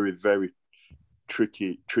 you're very, very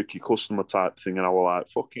tricky customer type thing. And I was like,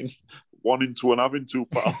 fucking wanting to and having to,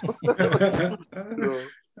 pal.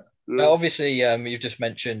 Now, obviously, you've just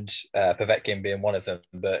mentioned Povetkin being one of them,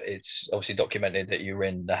 but it's obviously documented that you were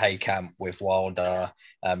in the Hay camp with Wilder.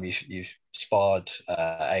 You've sparred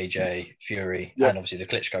AJ, Fury, and obviously the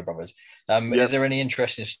Klitschko brothers. Is there any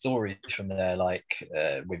interesting stories from there, like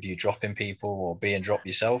with you dropping people or being dropped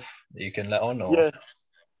yourself, that you can let on? Or?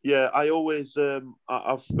 Yeah. I always, if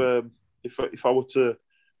I were to,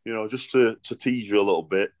 you know, just to tease you a little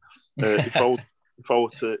bit, if I were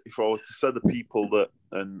to say the people that,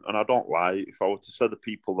 and I don't lie, if I were to say the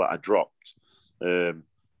people that I dropped, the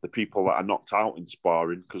people that I knocked out in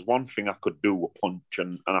sparring, because one thing I could do a punch,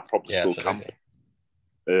 and I probably still can.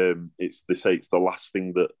 They say it's the last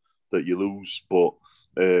thing that you lose, but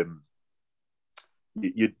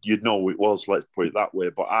you'd know it was. Let's put it that way.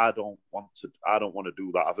 But I don't want to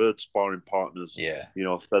do that. I've heard sparring partners, you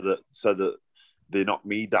know, said that they knocked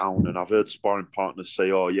me down, and I've heard sparring partners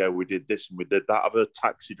say, "Oh yeah, we did this and we did that." I've heard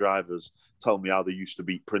taxi drivers tell me how they used to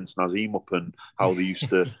beat Prince Nazim up and how they used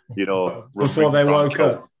to, you know, before they woke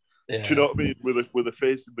up. Yeah. Do you know what I mean? With a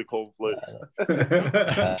face in the conflict.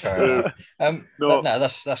 Fair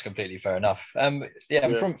enough. That's completely fair enough. From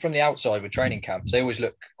the outside with training camps, they always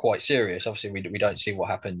look quite serious. Obviously, we don't see what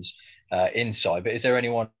happens inside. But is there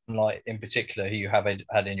anyone like in particular who you have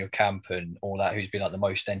had in your camp and all that who's been like the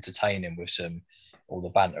most entertaining with all the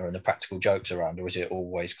banter and the practical jokes around, or is it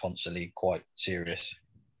always constantly quite serious?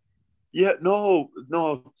 Yeah, no.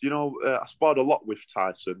 You know, I sparred a lot with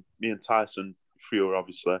Tyson. Me and Tyson Fury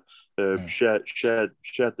obviously shared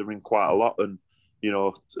the ring quite a lot, and you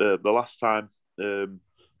know, the last time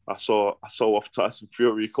I saw off Tyson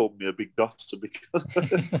Fury, he called me a big doctor because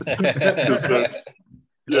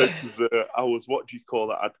I was, what do you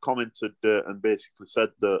call it? I'd commented and basically said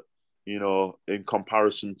that, you know, in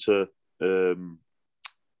comparison to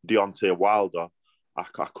Deontay Wilder, I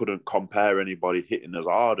couldn't compare anybody hitting as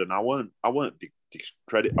hard, and I weren't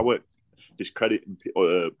discrediting.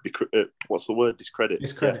 What's the word? Discrediting.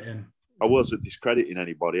 Yeah. I wasn't discrediting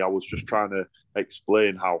anybody. I was just trying to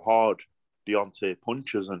explain how hard Deontay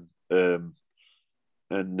punches, and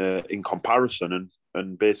in comparison,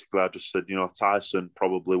 and basically I just said, you know, Tyson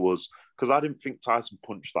probably was, because I didn't think Tyson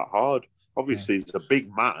punched that hard. Obviously, he's a big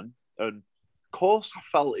man, and of course I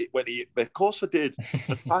felt it when he hit me. Of course I did.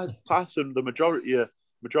 Tyson, the majority of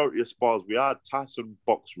spars we had, Tyson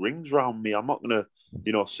boxed rings around me. I'm not gonna,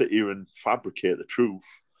 you know, sit here and fabricate the truth.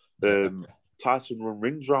 Tyson run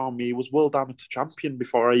rings around me. He was world amateur champion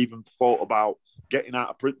before I even thought about getting out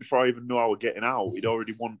of prison. Before I even knew I was getting out, he'd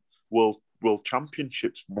already won world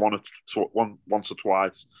championships once or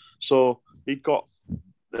twice. So he'd got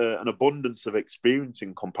an abundance of experience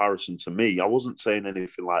in comparison to me. I wasn't saying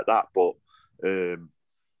anything like that, but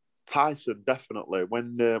Tyson definitely.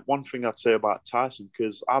 When one thing I'd say about Tyson,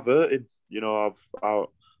 because I've hurt him, you know, I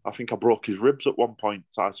think I broke his ribs at one point,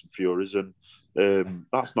 Tyson Fury's, and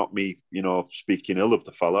that's not me, you know, speaking ill of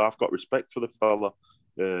the fella. I've got respect for the fella.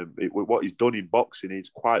 What he's done in boxing is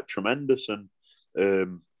quite tremendous, and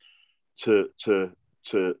to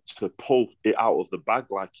pull it out of the bag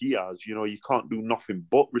like he has, you know, you can't do nothing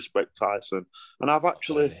but respect Tyson. And I've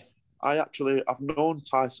known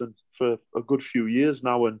Tyson for a good few years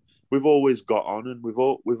now, and we've always got on, and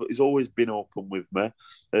he's always been open with me.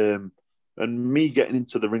 And me getting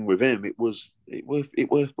into the ring with him, it was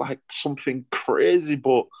like something crazy,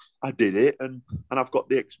 but I did it, and I've got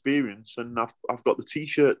the experience, and I've got the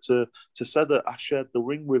T-shirt to say that I shared the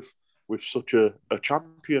ring with such a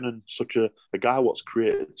champion and such a guy what's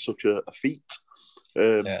created such a feat.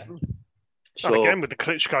 So and again with the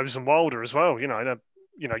Klitschko's and Wilder as well, you know,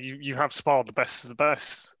 you have sparred the best of the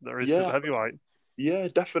best there is at the heavyweight. Yeah,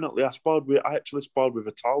 definitely. I actually sparred with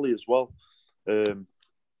Vitali as well. I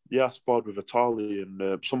sparred with Vitali,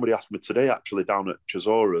 and somebody asked me today, actually, down at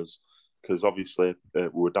Chisora's, because obviously we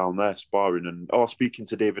were down there sparring, and speaking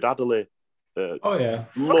to David Adelaide.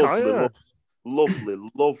 Lovely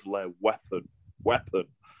weapon.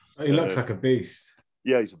 He looks like a beast.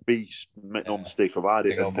 Yeah, he's a beast. Make no mistake about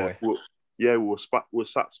it. we were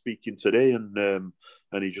sat speaking today, and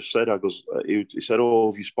he just said, he said,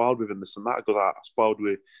 oh, have you sparred with him, this and that? I goes, I sparred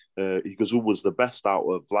with, he goes, who was the best out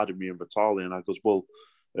of Vladimir and Vitaly? And I goes, well,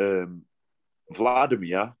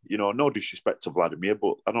 Vladimir, no disrespect to Vladimir,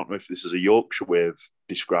 but I don't know if this is a Yorkshire way of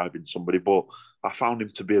describing somebody, but I found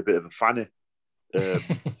him to be a bit of a fanny.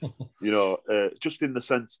 Just in the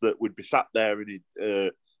sense that we'd be sat there and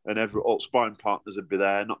all sparring partners would be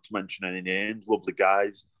there, not to mention any names, lovely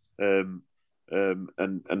guys. And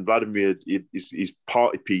Vladimir, his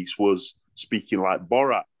party piece was speaking like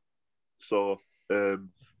Borat. So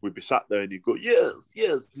we'd be sat there and he'd go, yes,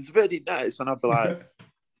 it's very nice. And I'd be like,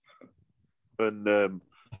 and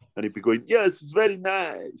he'd be going, yes, it's very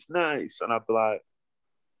nice. And I'd be like,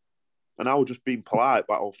 and I was just being polite,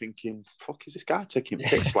 but I was thinking, fuck, is this guy taking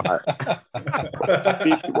piss? Like, why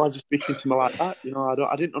is he speaking to me like that?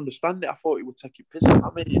 I didn't understand it. I thought he would take piss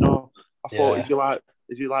at me. I thought, is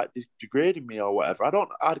he like degrading me or whatever?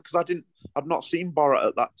 Because I'd not seen Borat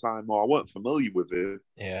at that time, or I weren't familiar with him.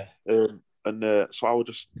 Yeah. So I was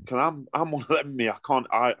just, because I'm one of them. I can't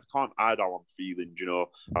hide how I'm feeling.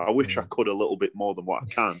 I wish I could a little bit more than what I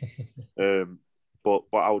can. But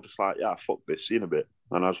I was just like, yeah, fuck this, see in a bit.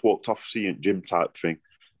 And I just walked off seeing Jim type thing.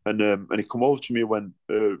 And he come over to me and went,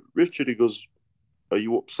 Richard, he goes, are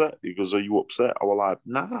you upset? He goes, are you upset? I was like,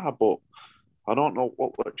 nah, but I don't know,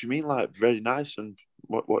 what do you mean, like, very nice, and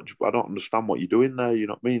what I don't understand what you're doing there, you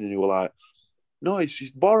know what I mean? And he was like, no, it's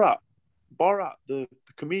Borat, the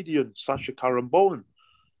comedian, Sacha Baron Cohen.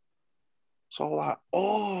 So I was like,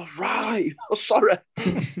 oh, right. Oh, sorry.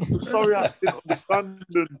 Sorry, I didn't understand.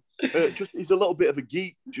 And just, he's a little bit of a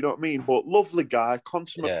geek, do you know what I mean? But lovely guy,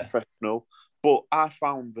 consummate professional. But I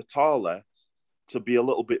found Vitaly to be a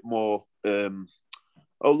little bit more workable,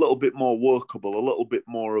 a little bit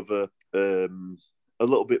more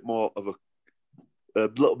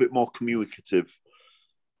communicative.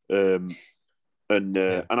 And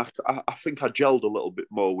I think I gelled a little bit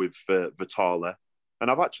more with Vitaly. And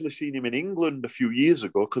I've actually seen him in England a few years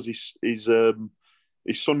ago because his son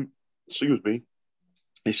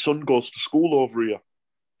goes to school over here.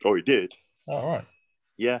 Oh, he did. All right.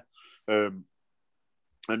 Yeah. And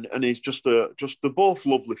he's just they're both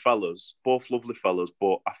lovely fellas. But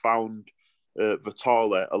I found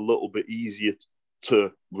Vitaly a little bit easier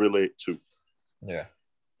to relate to. Yeah.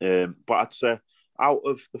 But I'd say out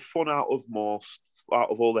of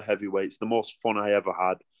all the heavyweights, the most fun I ever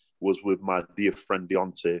had was with my dear friend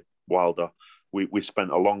Deontay Wilder. We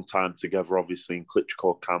spent a long time together, obviously, in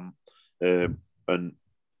Klitschko camp. And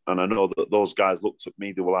I know that those guys looked at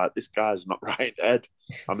me, they were like, this guy's not right in the head.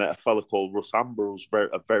 I met a fella called Russ Amber, who's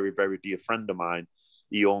a very, very dear friend of mine.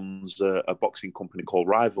 He owns a boxing company called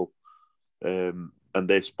Rival. And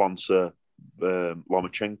they sponsor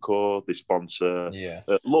Lomachenko, they sponsor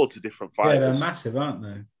loads of different fighters. Yeah, they're massive, aren't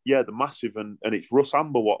they? Yeah, they're massive, and it's Russ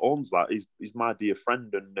Amber what owns that. He's my dear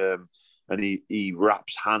friend, and he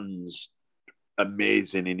wraps hands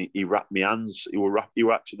amazing, and he wrapped me hands. He were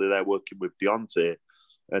actually there working with Deontay,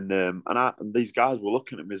 and these guys were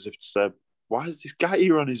looking at me as if to say, why is this guy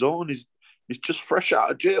here on his own? He's just fresh out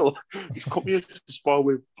of jail. He's come here to spar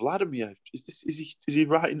with Vladimir. Is he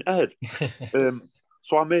right in the head?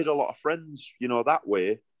 So I made a lot of friends, that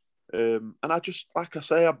way. And I just, like I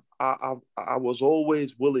say, I was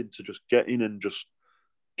always willing to just get in and just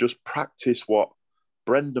practice what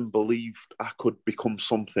Brendan believed I could become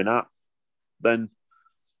something at. Then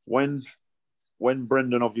when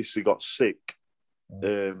Brendan obviously got sick,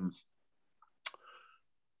 it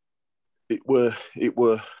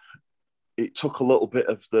took a little bit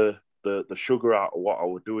of the sugar out of what I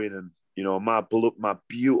was doing. And my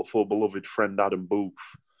beautiful beloved friend Adam Booth,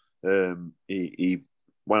 he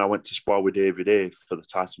when I went to spar with David A for the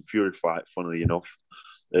Tyson Fury fight, funnily enough,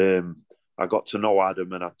 I got to know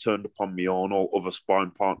Adam, and I turned upon my own. All other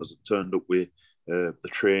sparring partners that turned up with the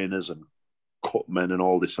trainers and cutmen and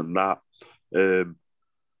all this and that. Me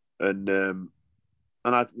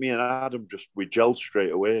and Adam we gelled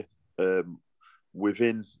straight away.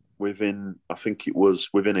 Within I think it was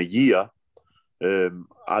within a year,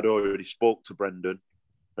 I'd already spoke to Brendan.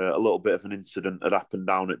 A little bit of an incident had happened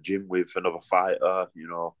down at gym with another fighter.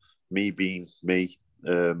 Me being me,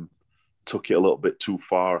 took it a little bit too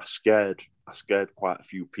far. I scared quite a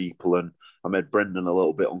few people, and I made Brendan a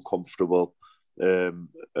little bit uncomfortable. And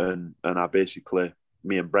I basically,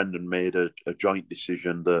 me and Brendan made a joint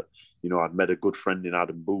decision that I'd met a good friend in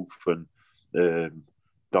Adam Booth, and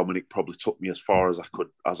Dominic probably took me as far as I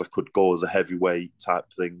could go as a heavyweight type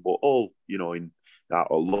thing, but all in out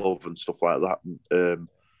of love and stuff like that.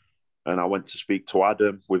 And I went to speak to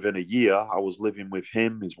Adam. Within a year, I was living with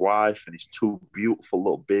him, his wife, and his two beautiful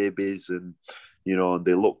little babies. And, you know, and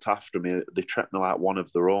they looked after me. They treated me like one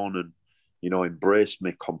of their own and, you know, embraced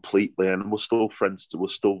me completely. And we're still friends. We're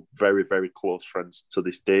still very, very close friends to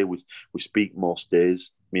this day. We speak most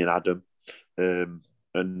days, me and Adam. And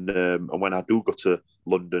when I do go to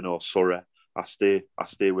London or Surrey, I stay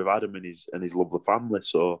with Adam and his lovely family.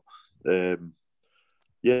 So,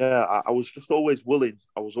 yeah, I was just always willing.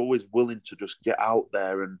 I was always willing to just get out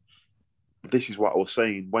there. And this is what I was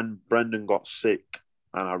saying. When Brendan got sick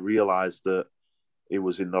and I realised that it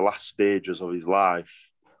was in the last stages of his life,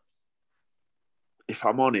 if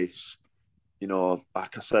I'm honest, you know,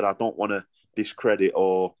 like I said, I don't want to discredit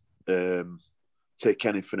or take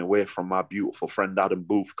anything away from my beautiful friend Adam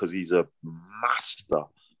Booth, because he's a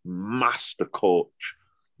master coach,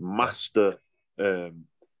 master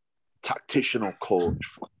tactical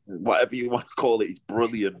coach, whatever you want to call it. He's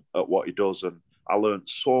brilliant at what he does, and I learned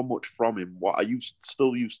so much from him. What I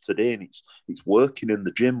still use today, and it's working in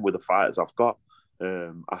the gym with the fighters I've got.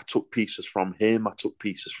 I took pieces from him. I took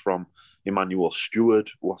pieces from Emmanuel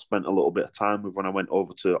Stewart, who I spent a little bit of time with when I went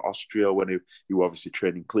over to Austria when he was obviously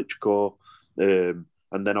training Klitschko. And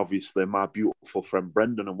then obviously my beautiful friend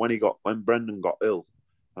Brendan. And when Brendan got ill,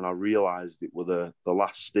 and I realised it were the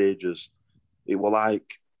last stages, it were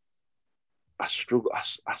like I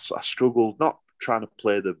struggled, not trying to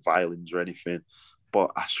play the violins or anything,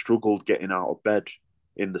 but I struggled getting out of bed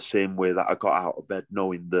in the same way that I got out of bed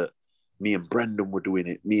knowing that me and Brendan were doing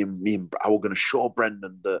it. I were going to show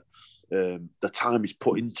Brendan that the time he's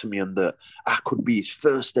put into me and that I could be his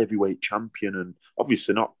first heavyweight champion. And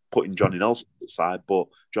obviously not putting Johnny Nelson aside, but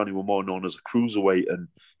Johnny were more known as a cruiserweight. And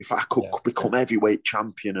if I could become heavyweight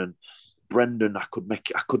champion, and Brendan, I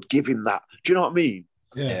could give him that. Do you know what I mean?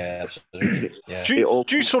 Yeah, absolutely. Yeah. Do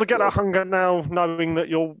you sort of get that hunger now, knowing that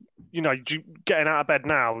you're getting out of bed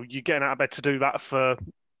now? You're getting out of bed to do that for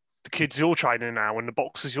the kids you're training now and the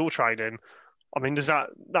boxers you're training. I mean,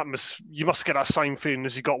 you must get that same feeling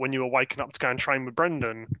as you got when you were waking up to go and train with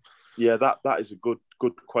Brendan? Yeah, that is a good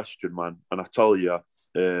question, man. And I tell you,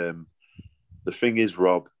 the thing is,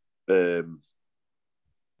 Rob,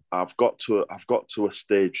 I've got to a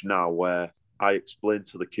stage now where I explain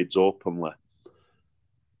to the kids openly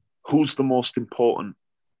who's the most important.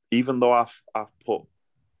 Even though I've put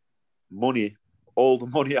money, all the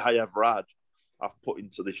money I ever had, I've put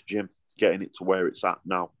into this gym, getting it to where it's at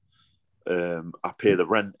now. I pay the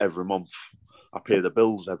rent every month. I pay the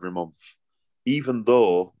bills every month. Even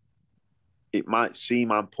though it might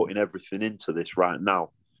seem I'm putting everything into this right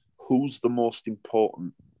now, who's the most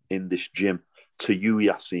important in this gym to you,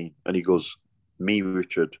 Yassine? And he goes, me,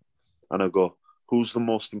 Richard. And I go, who's the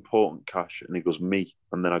most important, Cash? And he goes, me.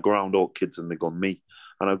 And then I go around all kids and they go, me.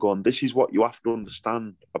 And I go, and this is what you have to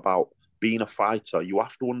understand about being a fighter. You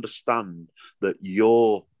have to understand that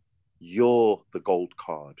you're the gold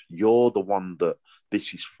card. You're the one that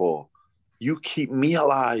this is for. You keep me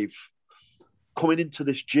alive. Coming into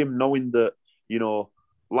this gym knowing that, you know,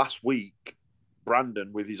 last week,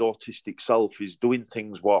 Brandon with his autistic self is doing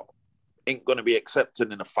things what ain't going to be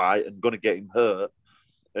accepted in a fight and going to get him hurt.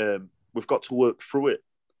 We've got to work through it.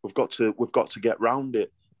 We've got to get round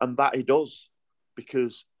it. And that he does,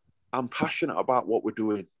 because I'm passionate about what we're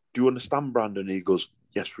doing. Do you understand, Brandon? He goes,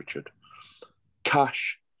 yes, Richard.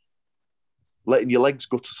 Cash, letting your legs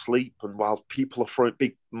go to sleep, and while people are throwing,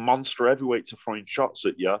 big monster heavyweights are throwing shots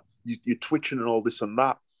at you, you're twitching and all this and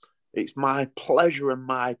that. It's my pleasure and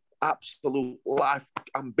my absolute life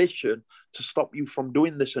ambition to stop you from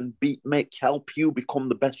doing this and help you become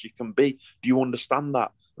the best you can be. Do you understand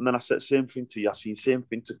that? And then I said, same thing to Yassine, same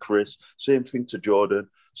thing to Chris, same thing to Jordan,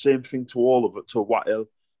 same thing to all of it, to Watil.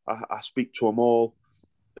 I speak to them all.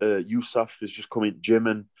 Yusuf is just coming to gym,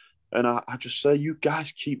 and I just say, you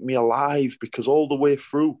guys keep me alive, because all the way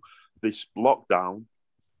through this lockdown,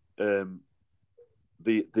 the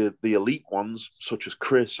elite ones such as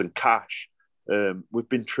Chris and Cash, we've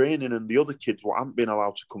been training, and the other kids who haven't been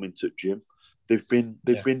allowed to come into the gym, they've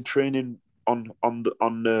been training on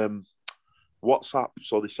WhatsApp.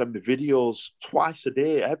 So they send me videos twice a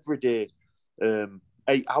day, every day,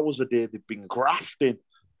 8 hours a day. They've been grafting,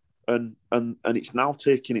 and it's now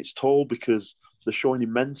taking its toll, because they're showing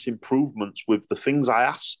immense improvements with the things I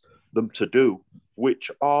asked them to do, which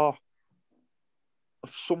are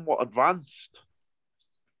somewhat advanced.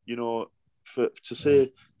 You know, to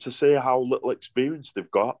say how little experience they've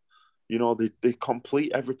got. You know, they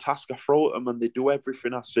complete every task I throw at them, and they do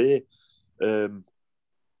everything I say.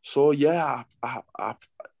 So yeah,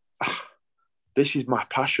 this is my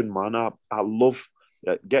passion, man. I love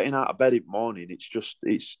getting out of bed in the morning.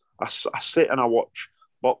 I sit and I watch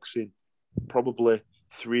boxing, probably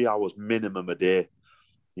 3 hours minimum a day.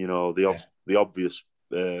 You know, the obvious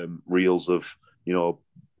reels of, you know,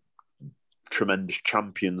 tremendous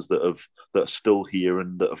champions that are still here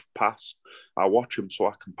and that have passed. I watch them so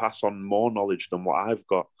I can pass on more knowledge than what I've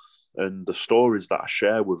got, and the stories that I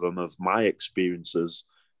share with them of my experiences.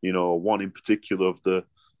 You know, one in particular of the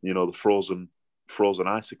frozen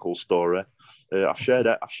icicle story. I've shared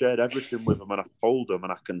everything with them, and I've told them,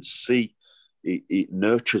 and I can see it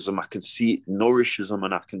nurtures them. I can see it nourishes them,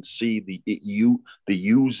 and I can see they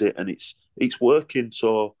use it, and it's working.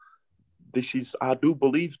 So I do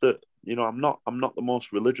believe that, you know, I'm not the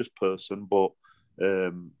most religious person, but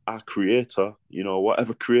our creator, you know,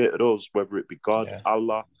 whatever created us, whether it be God,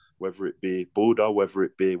 Allah, whether it be Buddha, whether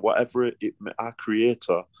it be whatever our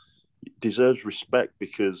creator deserves respect,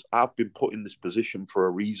 because I've been put in this position for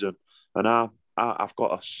a reason, and I've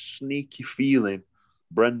got a sneaky feeling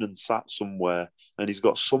Brendan sat somewhere and he's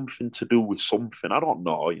got something to do with something. I don't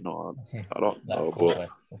know, you know. I don't know. Of course,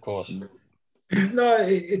 of course. No,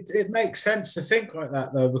 it makes sense to think like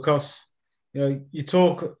that, though, because, you know, you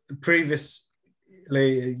talk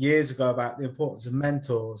previously years ago about the importance of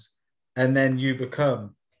mentors, and then you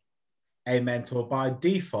become a mentor by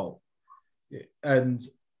default. And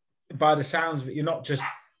by the sounds of it, you're not just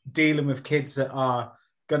dealing with kids that are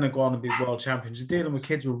going to go on and be world champions. You're dealing with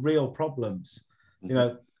kids with real problems. You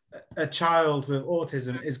know, a child with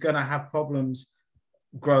autism is going to have problems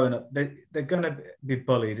growing up. They're going to be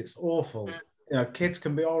bullied. It's awful. You know, kids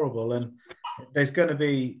can be horrible, and there's going to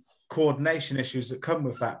be coordination issues that come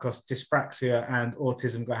with that, because dyspraxia and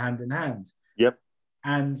autism go hand in hand. Yep.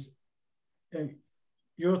 And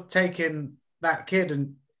you're taking that kid,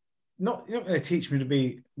 and you're not going to teach him to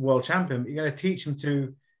be world champion, but you're going to teach him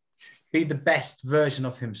to be the best version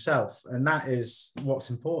of himself, and that is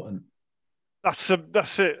what's important. That's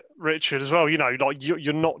it, Richard, as well. You know, like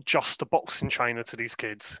you're not just a boxing trainer to these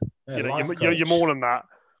kids. Yeah, you know, you're more than that.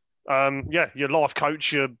 You're a life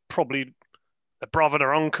coach. You're probably a brother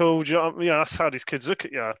or uncle. That's how these kids look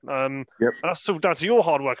at you. And that's all down to your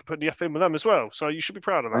hard work and putting the effort in with them as well. So you should be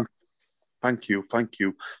proud of that. Thank you.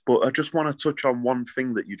 But I just want to touch on one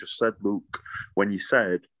thing that you just said, Luke, when you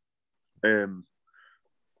said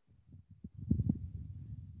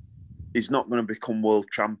he's not going to become world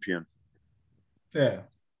champion. Yeah.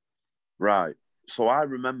 Right. So I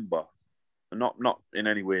remember, not in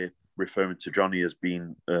any way referring to Johnny as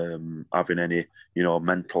being having any, you know,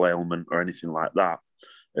 mental ailment or anything like that,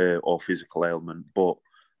 or physical ailment, but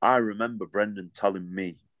I remember Brendan telling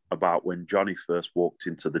me about when Johnny first walked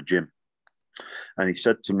into the gym. And he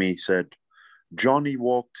said to me, Johnny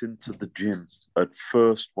walked into the gym at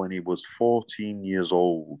first when he was 14 years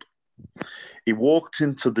old. He walked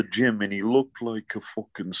into the gym and he looked like a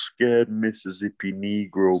fucking scared Mississippi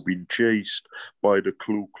Negro being chased by the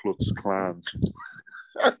Ku Klux Klan.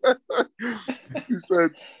 He said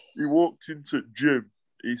he walked into the gym.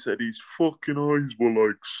 He said his fucking eyes were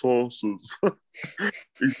like saucers.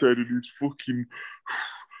 He said, and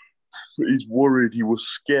he's worried. He was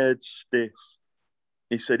scared stiff.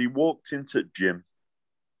 He said he walked into the gym.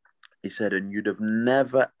 He said, and you'd have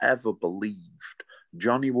never, ever believed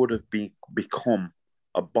Johnny would have become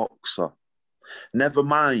a boxer. Never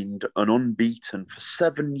mind an unbeaten for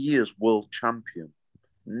 7 years world champion.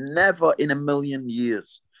 Never in a million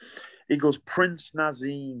years. He goes, Prince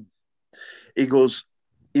Nazim. He goes,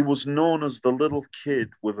 he was known as the little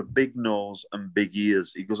kid with a big nose and big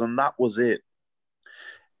ears. He goes, and that was it.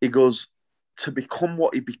 He goes, to become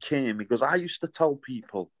what he became. He goes, I used to tell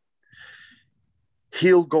people,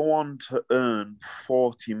 he'll go on to earn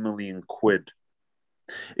 40 million quid.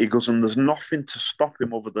 He goes, and there's nothing to stop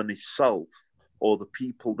him other than himself or the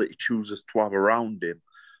people that he chooses to have around him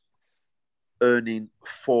earning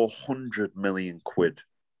 400 million quid.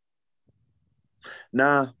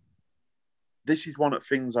 Now, this is one of the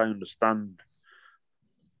things I understand.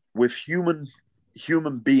 With human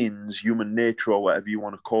beings, human nature, or whatever you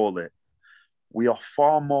want to call it, we are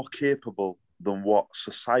far more capable than what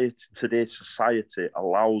today's society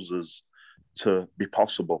allows us to be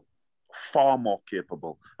possible. Far more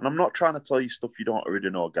capable. And I'm not trying to tell you stuff you don't already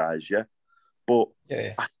know, guys, yeah? But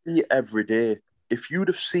I see it every day. If you'd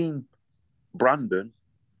have seen Brandon,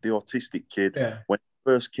 the autistic kid, when he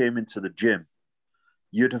first came into the gym,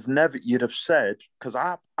 you'd have said, because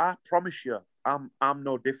I promise you, I'm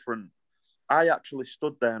no different. I actually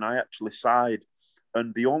stood there and I actually sighed.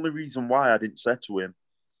 And the only reason why I didn't say to him,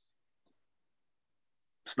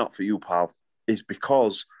 it's not for you, pal, is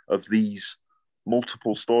because of these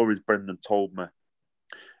multiple stories Brendan told me,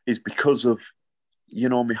 is because of, you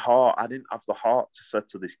know, my heart. I didn't have the heart to say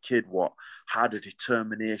to this kid what had a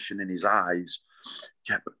determination in his eyes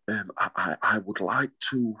yeah, I would like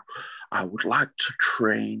to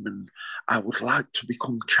train, and I would like to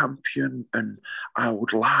become champion, and I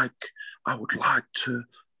would like to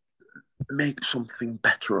make something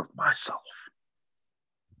better of myself.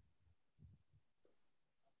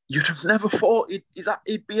 You'd have never thought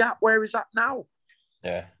he'd be at where he's at now.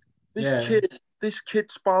 Yeah. This kid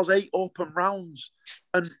spars 8 open rounds,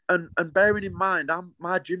 and bearing in mind,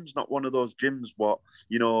 my gym's not one of those gyms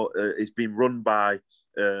is being run by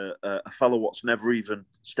a fellow what's never even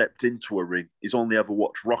stepped into a ring. He's only ever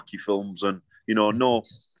watched Rocky films, and no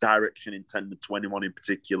direction intended to anyone in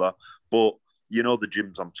particular. But the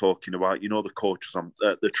gyms I'm talking about, the coaches,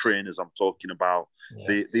 the trainers I'm talking about,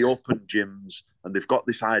 the open gyms, and they've got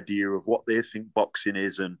this idea of what they think boxing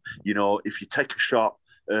is, and if you take a shot.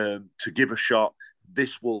 To give a shot,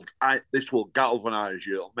 this will galvanize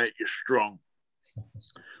you. It'll make you strong.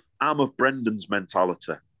 I'm of Brendan's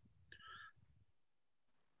mentality.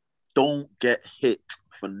 Don't get hit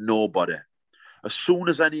for nobody. As soon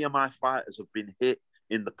as any of my fighters have been hit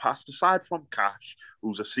in the past, aside from Cash,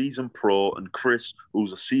 who's a seasoned pro, and Chris,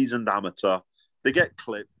 who's a seasoned amateur, they get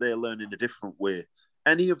clipped. They learn in a different way.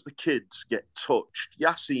 Any of the kids get touched.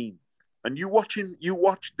 Yassine. And you watch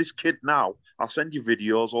this kid now. I'll send you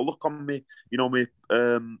videos or look on me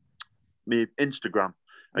Instagram,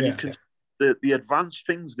 and you can the advanced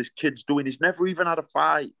things this kid's doing. He's never even had a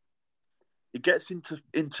fight. He gets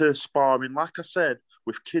into sparring, like I said,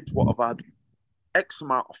 with kids what have had X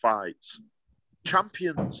amount of fights,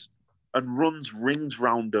 champions, and runs rings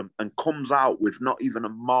round them and comes out with not even a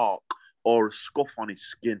mark or a scuff on his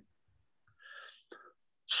skin.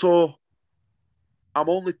 So I'm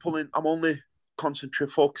only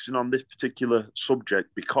focusing on this particular subject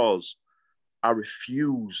because I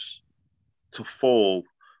refuse to fall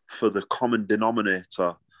for the common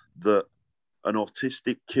denominator that an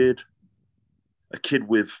autistic kid, a kid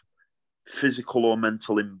with physical or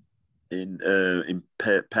mental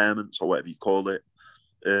impairments or whatever you call it,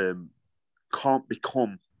 can't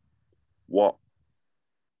become what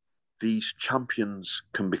these champions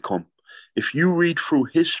can become. If you read through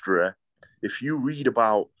history, if you read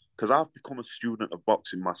about, because I've become a student of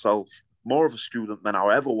boxing myself, more of a student than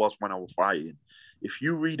I ever was when I was fighting. If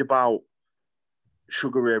you read about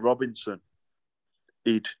Sugar Ray Robinson,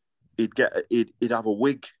 he'd have a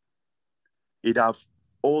wig. He'd have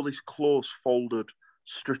all his clothes folded,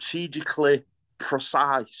 strategically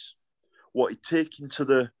precise. What he'd take into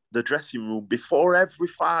the dressing room before every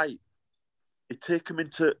fight. He'd take him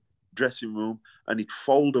into dressing room and he'd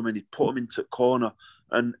fold them and he'd put them into corner.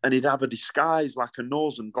 And he'd have a disguise like a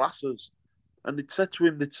nose and glasses. And they'd say to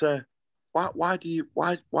him, why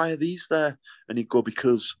are these there? And he'd go,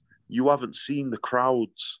 because you haven't seen the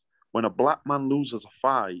crowds. When a black man loses a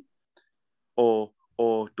fight or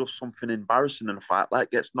does something embarrassing in a fight,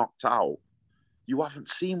 like gets knocked out, you haven't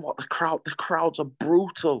seen what the crowds are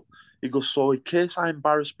brutal. He goes, so in case I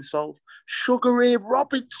embarrass myself, Sugar Ray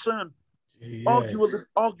Robinson,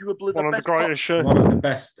 arguably one of the greatest. One of the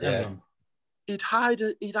best ever. He'd hide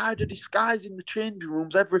a disguise in the changing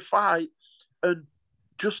rooms every fight, and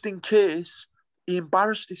just in case he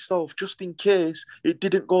embarrassed himself, just in case it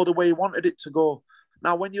didn't go the way he wanted it to go.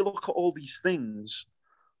 Now, when you look at all these things,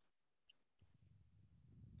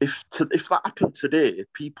 if that happened today,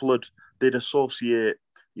 they'd associate,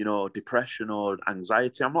 depression or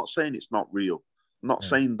anxiety. I'm not saying it's not real. I'm not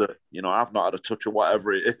saying that, I've not had a touch of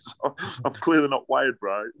whatever it is. I'm clearly not wired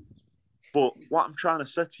right. But what I'm trying to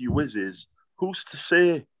say to you is who's to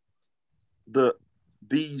say that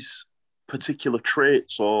these particular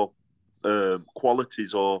traits or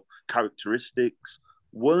qualities or characteristics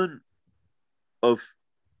weren't on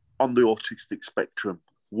the autistic spectrum,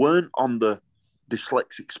 weren't on the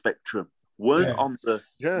dyslexic spectrum, weren't on the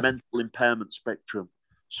mental impairment spectrum?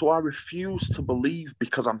 So I refuse to believe,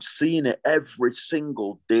 because I'm seeing it every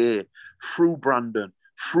single day through Brandon,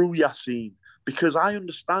 through Yassine, because I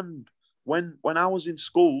understand when I was in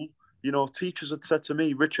school, teachers had said to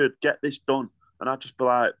me, Richard, get this done. And I'd just be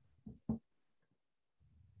like,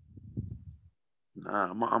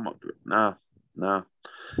 nah, I'm not doing it. Nah.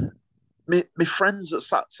 My friends that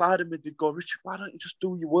sat side of me, they'd go, Richard, why don't you just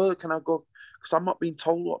do your work? And I go, because I'm not being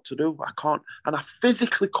told what to do. I can't. And I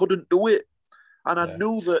physically couldn't do it. And I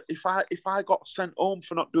knew that if I got sent home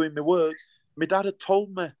for not doing my work, my dad had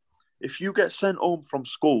told me, if you get sent home from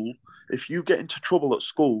school, if you get into trouble at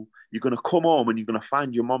school, you're going to come home and you're going to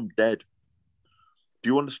find your mum dead. Do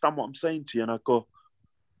you understand what I'm saying to you? And I go,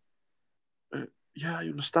 yeah, I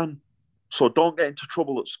understand. So don't get into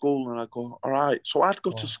trouble at school. And I go, all right. So I'd go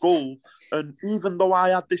to school, and even though I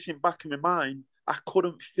had this in back of my mind, I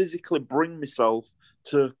couldn't physically bring myself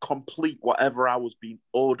to complete whatever I was being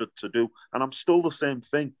ordered to do. And I'm still the same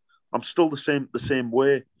thing. I'm still the same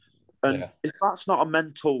way. And if that's not a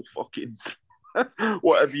mental fucking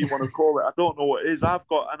whatever you want to call it, I don't know what it is. And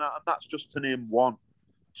that's just to name one.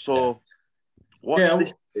 So watch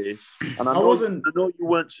this space. And I know you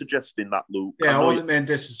weren't suggesting that, Luke. Yeah, I wasn't being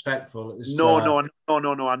disrespectful. It was, no. I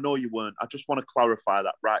know you weren't. I just want to clarify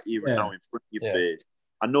that right here and now in front of your face.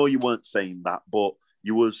 I know you weren't saying that, but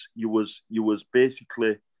you was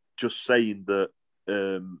basically just saying that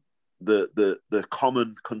the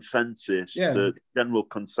common consensus, the general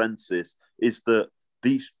consensus, is that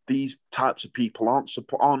these types of people aren't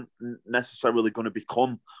necessarily going to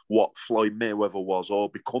become what Floyd Mayweather was, or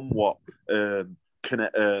become what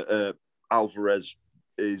Canelo Alvarez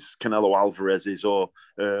is, or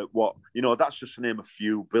what, you know, that's just to name a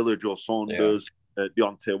few. Billy Joe Saunders,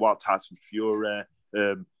 Deontay Wilder, Tyson Fury.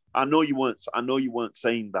 I know you weren't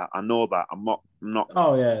saying that. I know that. I'm not.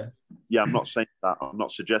 Oh yeah. Yeah, I'm not saying that. I'm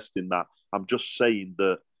not suggesting that. I'm just saying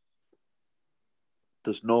that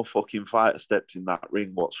there's no fucking fighter steps in that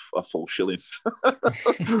ring what's a full shilling.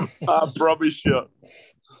 I promise you.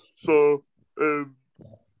 So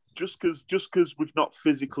just because we've not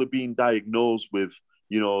physically been diagnosed with,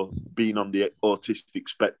 you know, being on the autistic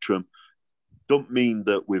spectrum, don't mean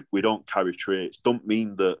that we don't carry traits. Don't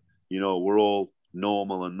mean that, you know, we're all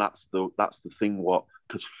normal. And that's the thing. What,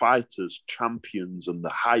 because fighters, champions, and the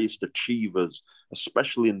highest achievers,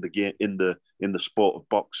 especially in the game, in the sport of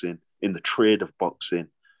boxing, in the trade of boxing,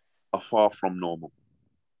 are far from normal.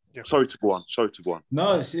 Yeah. Sorry to go on.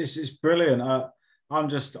 No, it's brilliant. I'm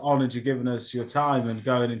just honoured you're giving us your time and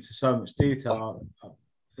going into so much detail.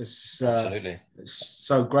 Absolutely. It's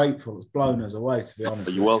so grateful. It's blown us away, to be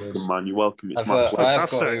honest. You're welcome, man. You're welcome. It's my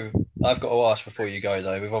pleasure. I've got to ask before you go,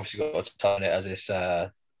 though. We've obviously got to turn it, as it's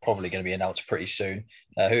probably going to be announced pretty soon.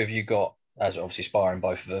 Who have you got as obviously sparring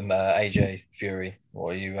both of them? AJ, Fury.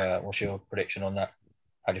 What's your prediction on that?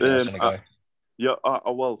 How do you think that's going to go? Yeah,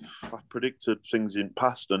 well, I predicted things in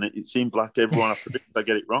past, and it seems like everyone I predict, I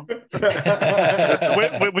get it wrong.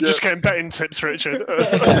 we're just getting betting tips, Richard.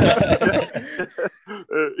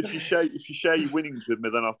 If you share your winnings with me,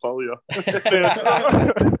 then I'll tell you.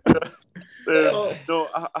 No,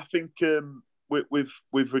 I think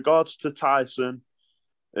with regards to Tyson,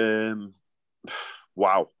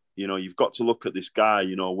 wow, you know, you've got to look at this guy,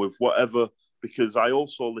 you know, with whatever, because I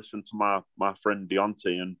also listen to my friend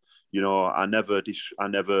Deontay, and you know, I never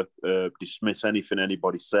dismiss anything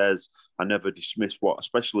anybody says. I never dismiss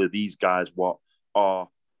especially these guys, what are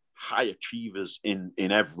high achievers in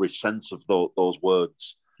every sense of those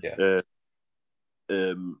words. Yeah.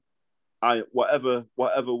 Whatever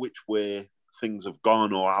which way things have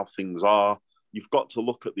gone or how things are, you've got to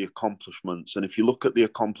look at the accomplishments. And if you look at the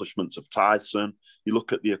accomplishments of Tyson, you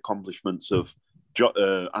look at the accomplishments of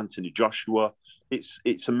Anthony Joshua,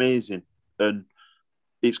 it's amazing. And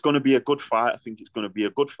it's going to be a good fight. I think it's going to be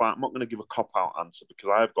a good fight. I'm not going to give a cop-out answer because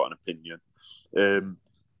I have got an opinion. And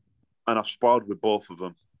I've sparred with both of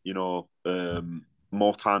them, you know,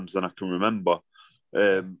 more times than I can remember.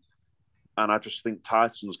 And I just think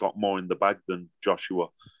Tyson's got more in the bag than Joshua.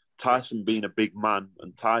 Tyson being a big man,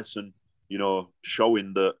 and Tyson, you know,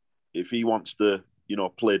 showing that if he wants to, you know,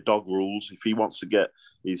 play dog rules, if he wants to get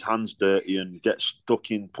his hands dirty and get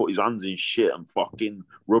stuck in, put his hands in shit and fucking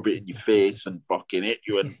rub it in your face and fucking hit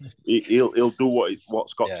you, and he'll do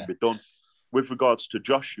what's got to be done. With regards to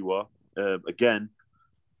Joshua, again,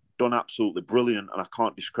 done absolutely brilliant, and I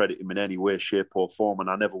can't discredit him in any way, shape or form,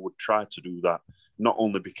 and I never would try to do that, not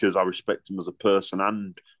only because I respect him as a person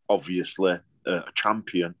and obviously a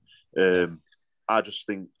champion. I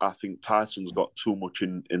think Tyson's got too much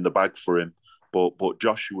in the bag for him, but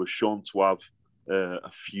Joshua's shown to have a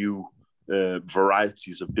few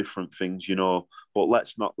varieties of different things, you know. But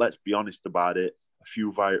let's be honest about it. A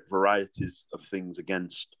few varieties of things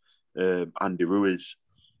against Andy Ruiz,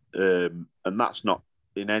 and that's not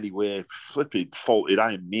in any way flipping faulted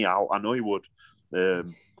me out. I know he would,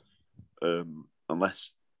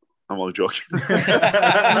 unless I'm only joking.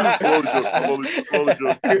 I'm only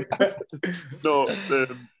joking.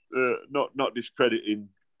 No, not discrediting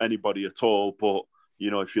anybody at all. But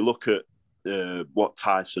you know, if you look at what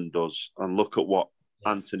Tyson does and look at what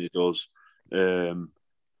Anthony does, the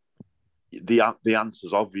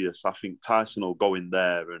answer's obvious. I think Tyson will go in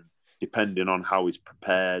there, and depending on how he's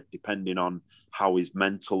prepared, depending on how his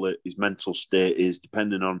mental state is,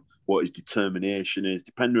 depending on what his determination is,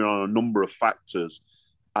 depending on a number of factors,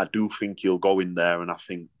 I do think he'll go in there, and I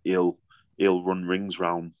think he'll run rings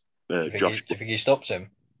round Josh. Do you think he stops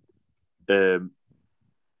him?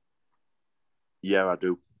 Yeah, I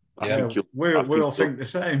do. we all think the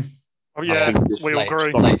same. Oh yeah, we all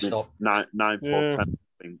agree. Late stop. 9-4-10.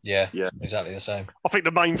 Yeah, exactly the same. I think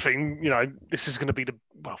the main thing, this is going to be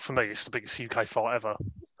for me, it's the biggest UK fight ever.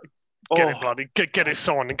 Get it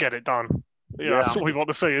signed and get it done. Yeah, that's what we want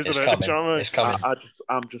to see, isn't it? Coming. You know what I mean? It's coming.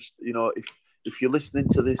 I'm just, if you're listening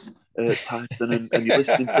to this, Tyson, and you're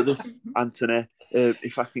listening to this, Anthony,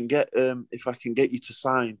 if I can get you to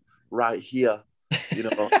sign right here,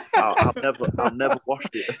 I'll never watch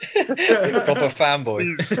it. Proper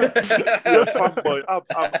fanboy. Fanboy. I'm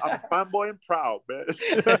fanboy and proud, man.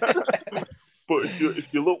 But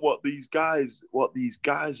if you look what these guys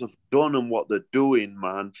have done and what they're doing,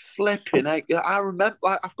 man, flipping. I remember,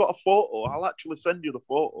 I've got a photo. I'll actually send you the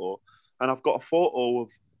photo, and I've got a photo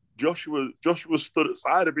of Joshua. Joshua stood at the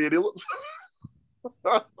side of me, and he looks.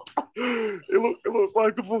 It looks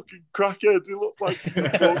like a fucking crackhead. He looks like.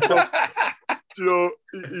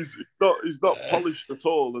 He's not polished at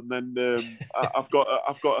all. And then I've got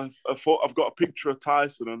a picture of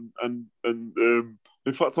Tyson, and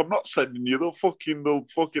in fact, I'm not sending you. They'll fucking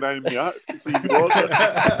aim me out to see but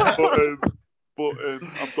I've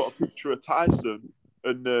got a picture of Tyson,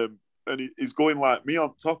 and he's going like me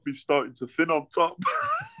on top. He's starting to thin on top.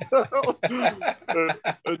 and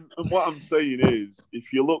what I'm saying is,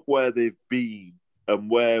 if you look where they've been and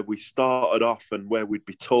where we started off and where we'd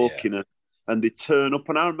be talking, and they turn up,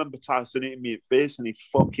 and I remember Tyson hitting me in the face, and he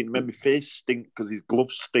fucking made my face stink because his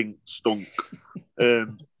gloves stunk.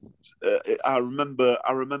 I remember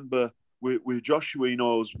with Joshua, I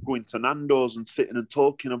was going to Nando's and sitting and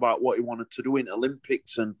talking about what he wanted to do in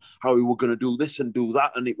Olympics and how he were going to do this and do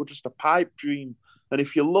that, and it was just a pipe dream. And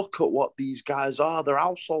if you look at what these guys are, they're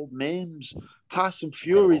household names. Tyson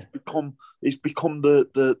Fury has become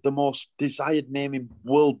the most desired name in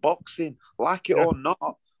world boxing, like it or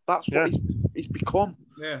not. That's what he's become.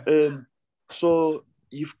 Yeah. So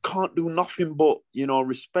you can't do nothing but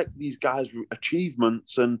respect these guys'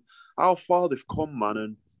 achievements and how far they've come, man.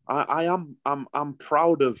 And I'm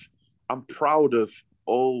proud of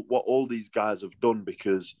all these guys have done,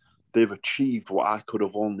 because they've achieved what I could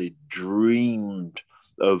have only dreamed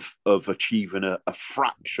of achieving a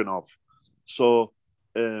fraction of. So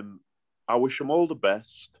I wish them all the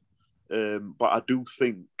best. But I do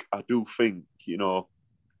think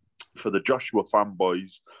for the Joshua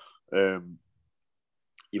fanboys,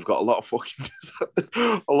 you've got a lot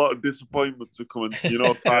of disappointment to come, and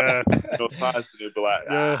Tyson will be like,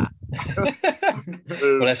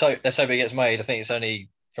 Well, let's hope it gets made. I think it's only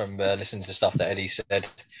from listening to stuff that Eddie said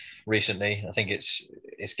recently. I think it's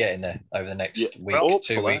getting there over the next week,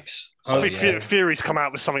 2 weeks. So, I think Fury's come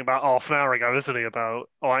out with something about half an hour ago, isn't he? About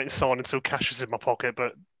I ain't signed until cash is in my pocket,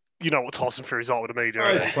 but. You know what Tyson Fury's like with the media.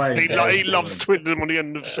 Right? He loves twiddling him on the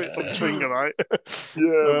end of his finger, right?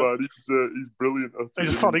 Man, he's brilliant. He's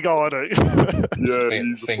a funny guy, isn't he?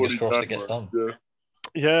 He's fingers crossed it gets done.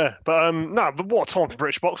 Yeah, but but what a time for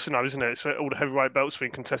British boxing now, isn't it? It's all the heavyweight belts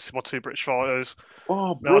being contested by 2 British fighters.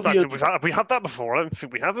 Oh, brilliant! Have we had that before? I don't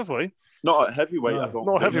think we have we? Not at heavyweight. I don't.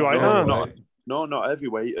 Not heavyweight. No, not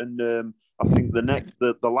heavyweight. And I think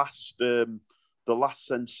the last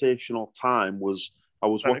sensational time was. I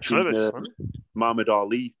was watching Muhammad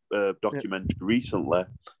Ali documentary recently,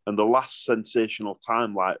 and the last sensational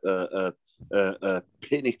time, like a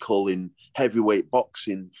pinnacle in heavyweight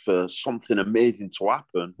boxing for something amazing to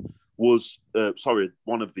happen, was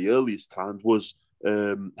one of the earliest times was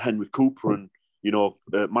Henry Cooper. And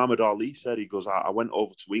Muhammad Ali said, he goes, I went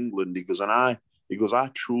over to England. He goes, I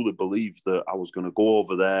truly believed that I was going to go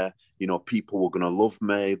over there. People were going to love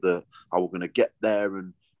me, that I was going to get there,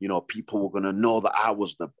 and people were going to know that I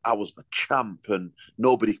was the champ and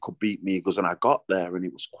nobody could beat me. He goes, and I got there and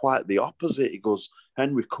it was quite the opposite. He goes,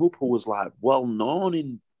 Henry Cooper was like well known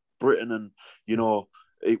in Britain, and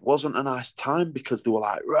it wasn't a nice time because they were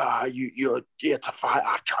like, you're here to fight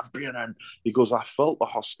our champion. And he goes, I felt the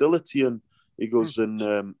hostility, and he goes, and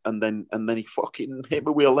then he fucking hit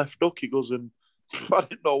me with a left hook. He goes, and I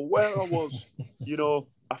didn't know where I was.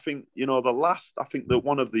 I think that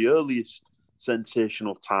one of the earliest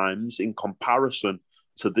sensational times in comparison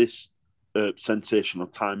to this sensational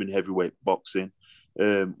time in heavyweight boxing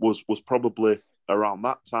was probably around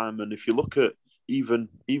that time. And if you look at even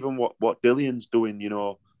what Dillian's doing,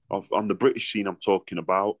 on the British scene I'm talking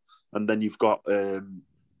about, and then you've got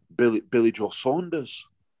Billy Joe Saunders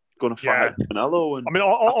going to fight Canelo. And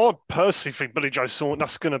I personally think Billy Joe Saunders,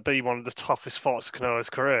 that's going to be one of the toughest fights of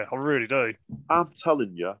Canelo's career. I really do. I'm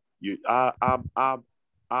telling you,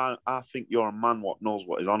 I think you're a man what knows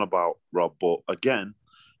what he's on about, Rob. But again,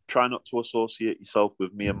 try not to associate yourself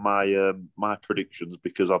with me and my my predictions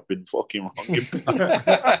because I've been fucking wrong. In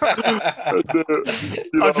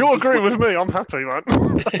if you agree with me, I'm happy, man.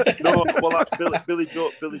 No, well, like, Billy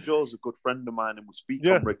Joe's a good friend of mine, and we speak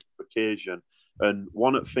on regular occasion. And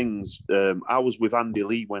one of the things, I was with Andy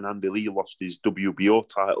Lee when Andy Lee lost his WBO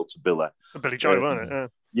title to Billy. Billy Joe, wasn't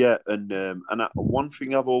it? Yeah, and one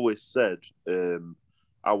thing I've always said,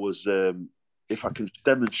 I was, if I can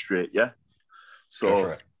demonstrate, yeah.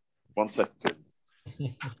 So, 1 second.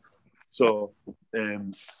 So,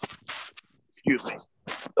 excuse me.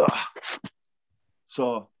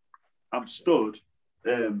 So, I'm stood,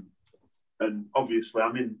 and obviously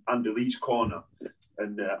I'm in Andy Lee's corner,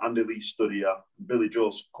 and Andy Lee stood here. Billy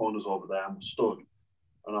Joe's corner's over there. I'm stood,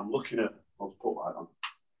 and I'm looking at. I'll put that on.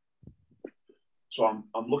 So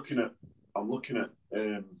I'm looking at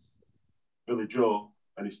Billy Joe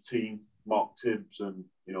and his team, Mark Tibbs and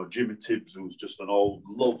Jimmy Tibbs, who's just an old,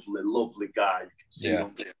 lovely guy. You can see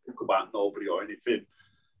him talk about nobody or anything.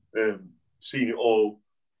 Seeing it all,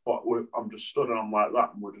 but I'm just stood and I'm like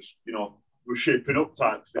that, and we're just we're shaping up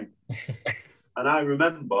type thing. And I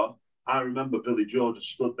remember Billy Joe just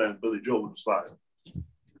stood there, and Billy Joe was like,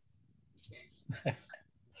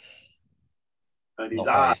 and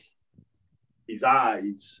his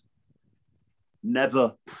eyes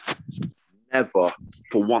never for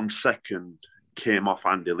 1 second came off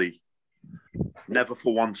Andy Lee. Never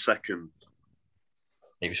for 1 second.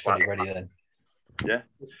 He was fully ready then. Yeah.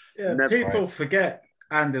 People forget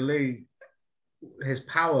Andy Lee, his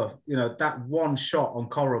power. That one shot on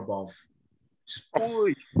Korobov.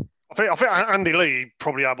 I think Andy Lee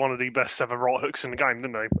probably had one of the best ever right hooks in the game,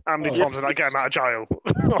 didn't he? How many times did that get him out of jail?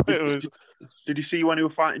 Did you see when he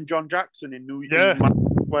was fighting John Jackson in New York? Yeah.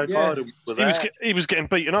 He was getting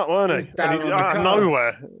beaten up, weren't he? Out of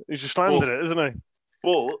nowhere. He's just landed it, isn't he?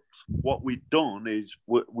 But what we'd done is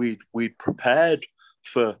we'd prepared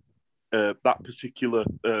for that particular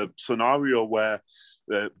scenario where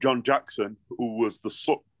John Jackson, who was the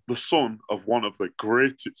son of one of the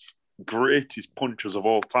greatest punchers of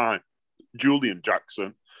all time, Julian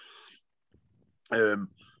Jackson.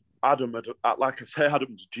 Adam had, like I say,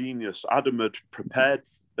 Adam's genius. Adam had prepared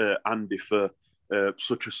Andy for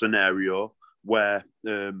such a scenario where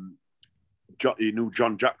he knew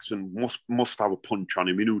John Jackson must have a punch on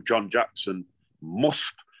him. He knew John Jackson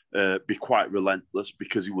must be quite relentless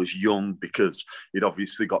because he was young, because he'd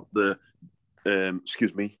obviously got the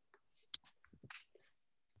excuse me.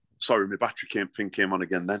 Sorry, my battery came on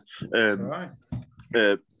again then. That's all right.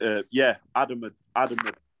 Adam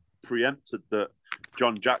had preempted that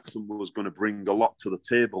John Jackson was going to bring a lot to the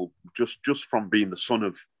table just from being the son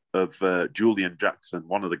of Julian Jackson,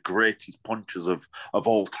 one of the greatest punchers of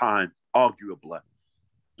all time, arguably.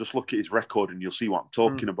 Just look at his record and you'll see what I'm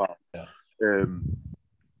talking about. Yeah.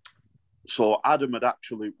 So Adam had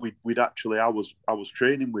actually, I was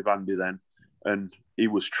training with Andy then, and he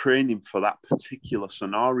was training for that particular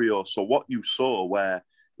scenario. So what you saw where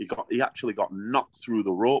he actually got knocked through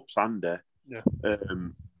the ropes, Andy,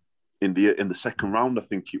 in the second round, I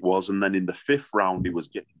think it was, and then in the fifth round he was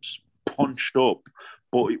getting punched up.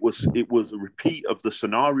 But it was a repeat of the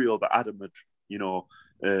scenario that Adam had,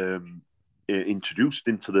 introduced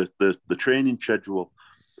into the training schedule,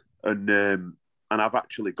 and I've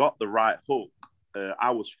actually got the right hook.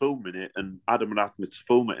 I was filming it, and Adam had asked me to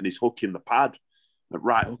film it, and he's hooking the pad,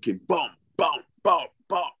 right hooking, boom, boom, boom,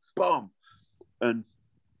 boom, boom, and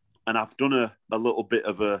I've done a little bit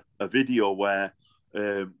of a video where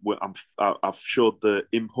I've showed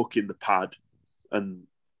him hooking the pad, and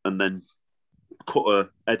then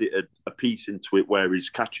edited a piece into it where he's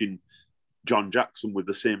catching John Jackson with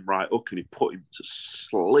the same right hook, and he put him to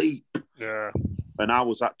sleep. Yeah. And I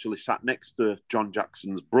was actually sat next to John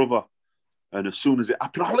Jackson's brother, and as soon as it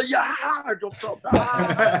happened, I was like, "Yeah!" I jumped up,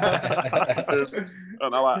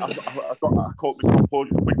 and I caught my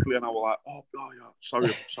composure quickly, and I was like, "Oh, yeah, sorry,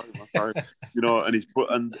 man, sorry."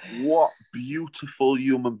 And what beautiful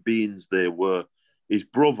human beings they were. His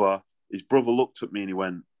brother looked at me and he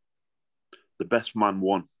went, "The best man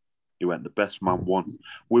won." He went, "The best man won."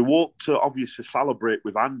 We walked to obviously celebrate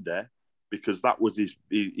with Andy, because that was his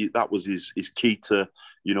key to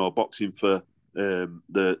boxing for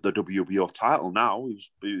the WBO title. Now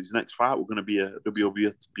his next fight was going to be a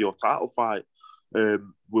WBO title fight.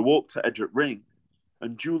 We walked to Edge at ring,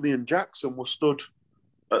 and Julian Jackson was stood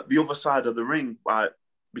at the other side of the ring, like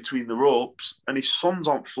between the ropes, and his son's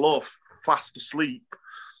on floor fast asleep,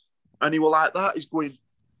 and he was like that. He's going,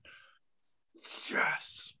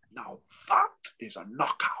 "Yes, now that is a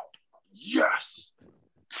knockout. Yes."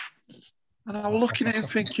 And I was looking at him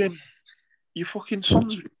thinking, your fucking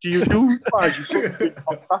sons, do you realise you fucking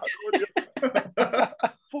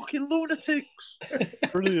fucking lunatics?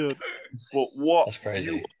 Brilliant. But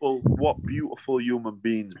what beautiful human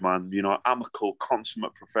beings, man. You know, amicable,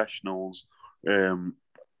 consummate professionals.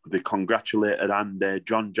 They congratulated Andy.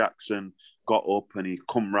 John Jackson got up and he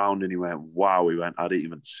come round and he went, wow, he went, I didn't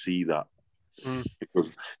even see that.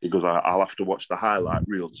 Because I'll have to watch the highlight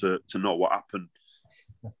reel to know what happened.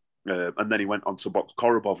 And then he went on to box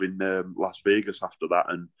Korobov in Las Vegas after that.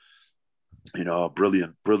 And, you know,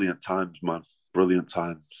 brilliant times, man. Brilliant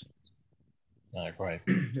times. No, great.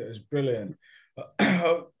 It was brilliant.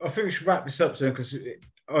 I think we should wrap this up soon because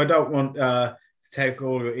I don't want to take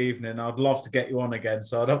all your evening. I'd love to get you on again,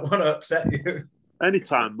 so I don't want to upset you.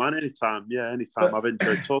 Anytime, man. Anytime. Yeah, anytime. I've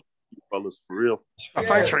enjoyed talking to you fellas, for real.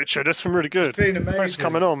 Thanks, Richard. That's been really good. It's been amazing. Thanks for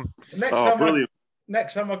coming on.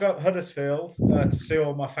 Next time I go to Huddersfield to see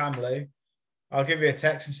all my family, I'll give you a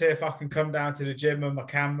text and see if I can come down to the gym with my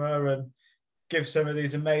camera and give some of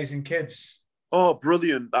these amazing kids. Oh,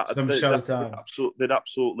 brilliant. Showtime. They'd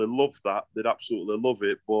absolutely love that. They'd absolutely love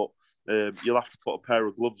it. But you'll have to put a pair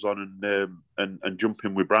of gloves on and jump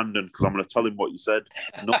in with Brandon because I'm going to tell him what you said.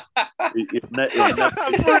 No,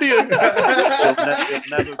 Brilliant.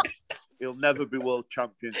 He'll never be world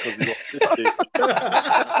champion because he's got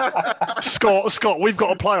 50. Scott, we've got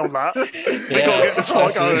to play on that. We've got to get the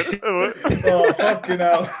tie going. Oh, fucking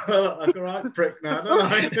hell. I look like a right prick now, don't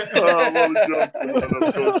I?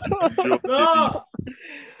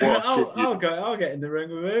 I'll get in the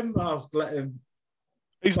ring with him. I'll let him.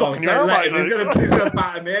 He's knocking you out, mate. He's going to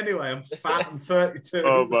batter me anyway. I'm fat. I'm 32.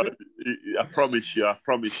 Oh, man. I promise you.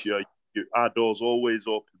 Our door's always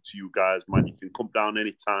open to you guys, man. You can come down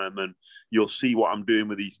anytime and you'll see what I'm doing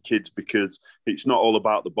with these kids because it's not all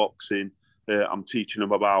about the boxing. I'm teaching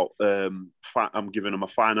them about, I'm giving them a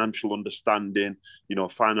financial understanding, you know,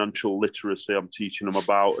 financial literacy I'm teaching them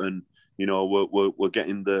about, and, you know, we're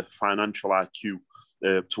getting the financial IQ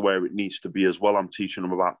to where it needs to be as well. I'm teaching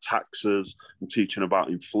them about taxes. I'm teaching about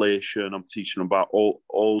inflation. I'm teaching them about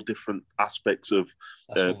all different aspects of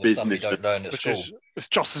business. Don't learn at school. It's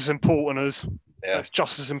just as important as it's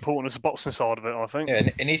just as important as the boxing side of it, I think. Yeah,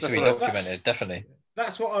 it needs to be documented, definitely.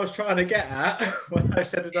 That's what I was trying to get at when I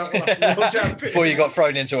said I don't like world champion. Before you got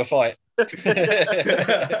thrown into a fight. No,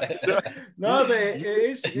 but it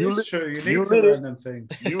is true. You need to learn them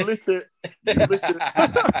things. You lit it.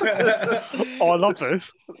 Oh, I love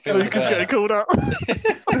this. Luke's getting called out.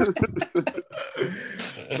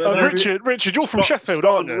 Richard, you're from Sheffield,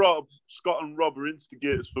 aren't you? Scott and Rob are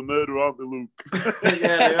instigators for murder, aren't they, Luke?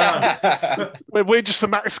 Yeah, they are. We're just the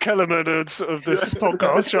Max Kellerman of this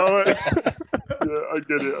podcast, shall we? Yeah, I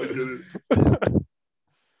get it.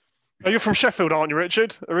 Oh, you're from Sheffield, aren't you,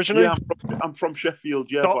 Richard? Originally? Yeah, I'm from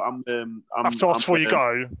Sheffield. Yeah, but I'm. I have to ask before you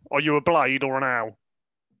go. Are you a blade or an owl?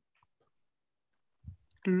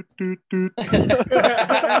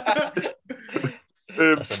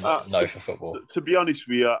 That's a no for football. To be honest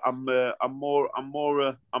with you, I'm more an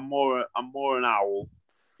owl.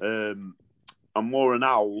 I'm more an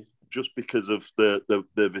owl just because of the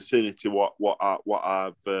vicinity what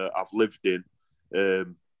I've lived in.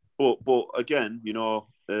 But again, you know,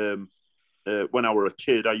 when I were a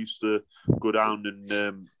kid, I used to go down and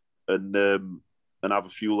have a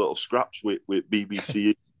few little scraps with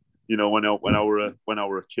BBC. You know, when I were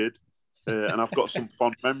a kid, and I've got some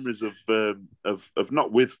fond memories of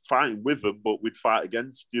not with fighting with them, but we'd fight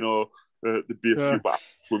against. You know, there'd be a few battles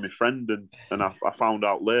with my friend, and I found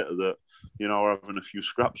out later that, you know, we're having a few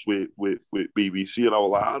scraps with BBC, and I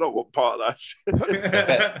was like, I don't want part of that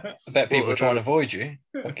shit. I bet people were trying to avoid you.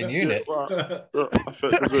 Fucking unit. I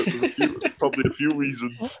think there's probably a few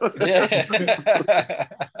reasons. Yeah.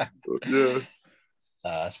 Yeah.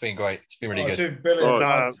 It's been great. It's been really good. It's been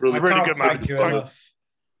brilliant. Really good, man. Thank you enough.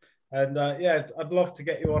 And I'd love to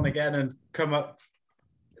get you on again and come up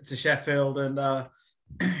to Sheffield and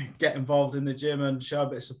get involved in the gym and show a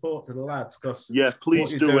bit of support to the lads, because please what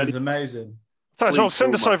you're do. doing is amazing. So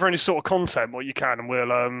send us over any sort of content what you can, and we'll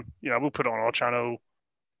we'll put it on our channel.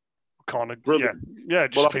 Kind of, brilliant. Yeah,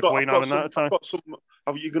 just people we know and that. I've got some.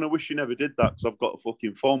 Are you going to wish you never did that? Because I've got a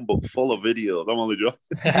fucking phone book full of videos. I'm only joking.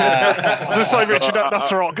 I'm going to say, Richard,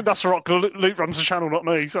 that's all right. That's all right. Luke runs the channel, not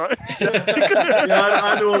me. So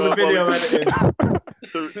I do all the video editing.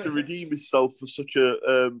 To redeem himself for such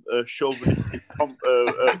a chauvinistic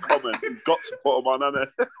comment, he's got to put him on, hasn't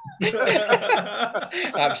he?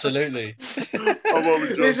 Absolutely.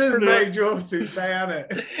 This has made your Tuesday,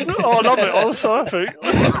 hasn't it? Oh, I love it. I'm so happy.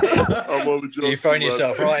 I'm only joking, You're throwing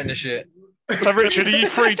yourself right in the shit. So, Richard, are you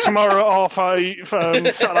free tomorrow at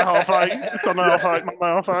 8:30, Saturday 8:30, Sunday 8:30,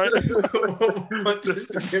 Monday 8:30?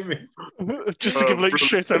 Just to give me... Just to give Luke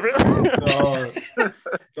shit every... Oh,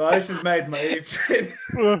 this has made my evening.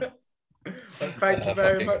 Thank you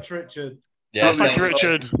very much, Richard. Yeah, thank you,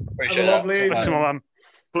 Richard. Appreciate that. Lovely evening. Come on, man.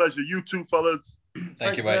 Pleasure. You too, fellas.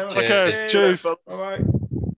 Thank you, mate. Cheers. Bye-bye.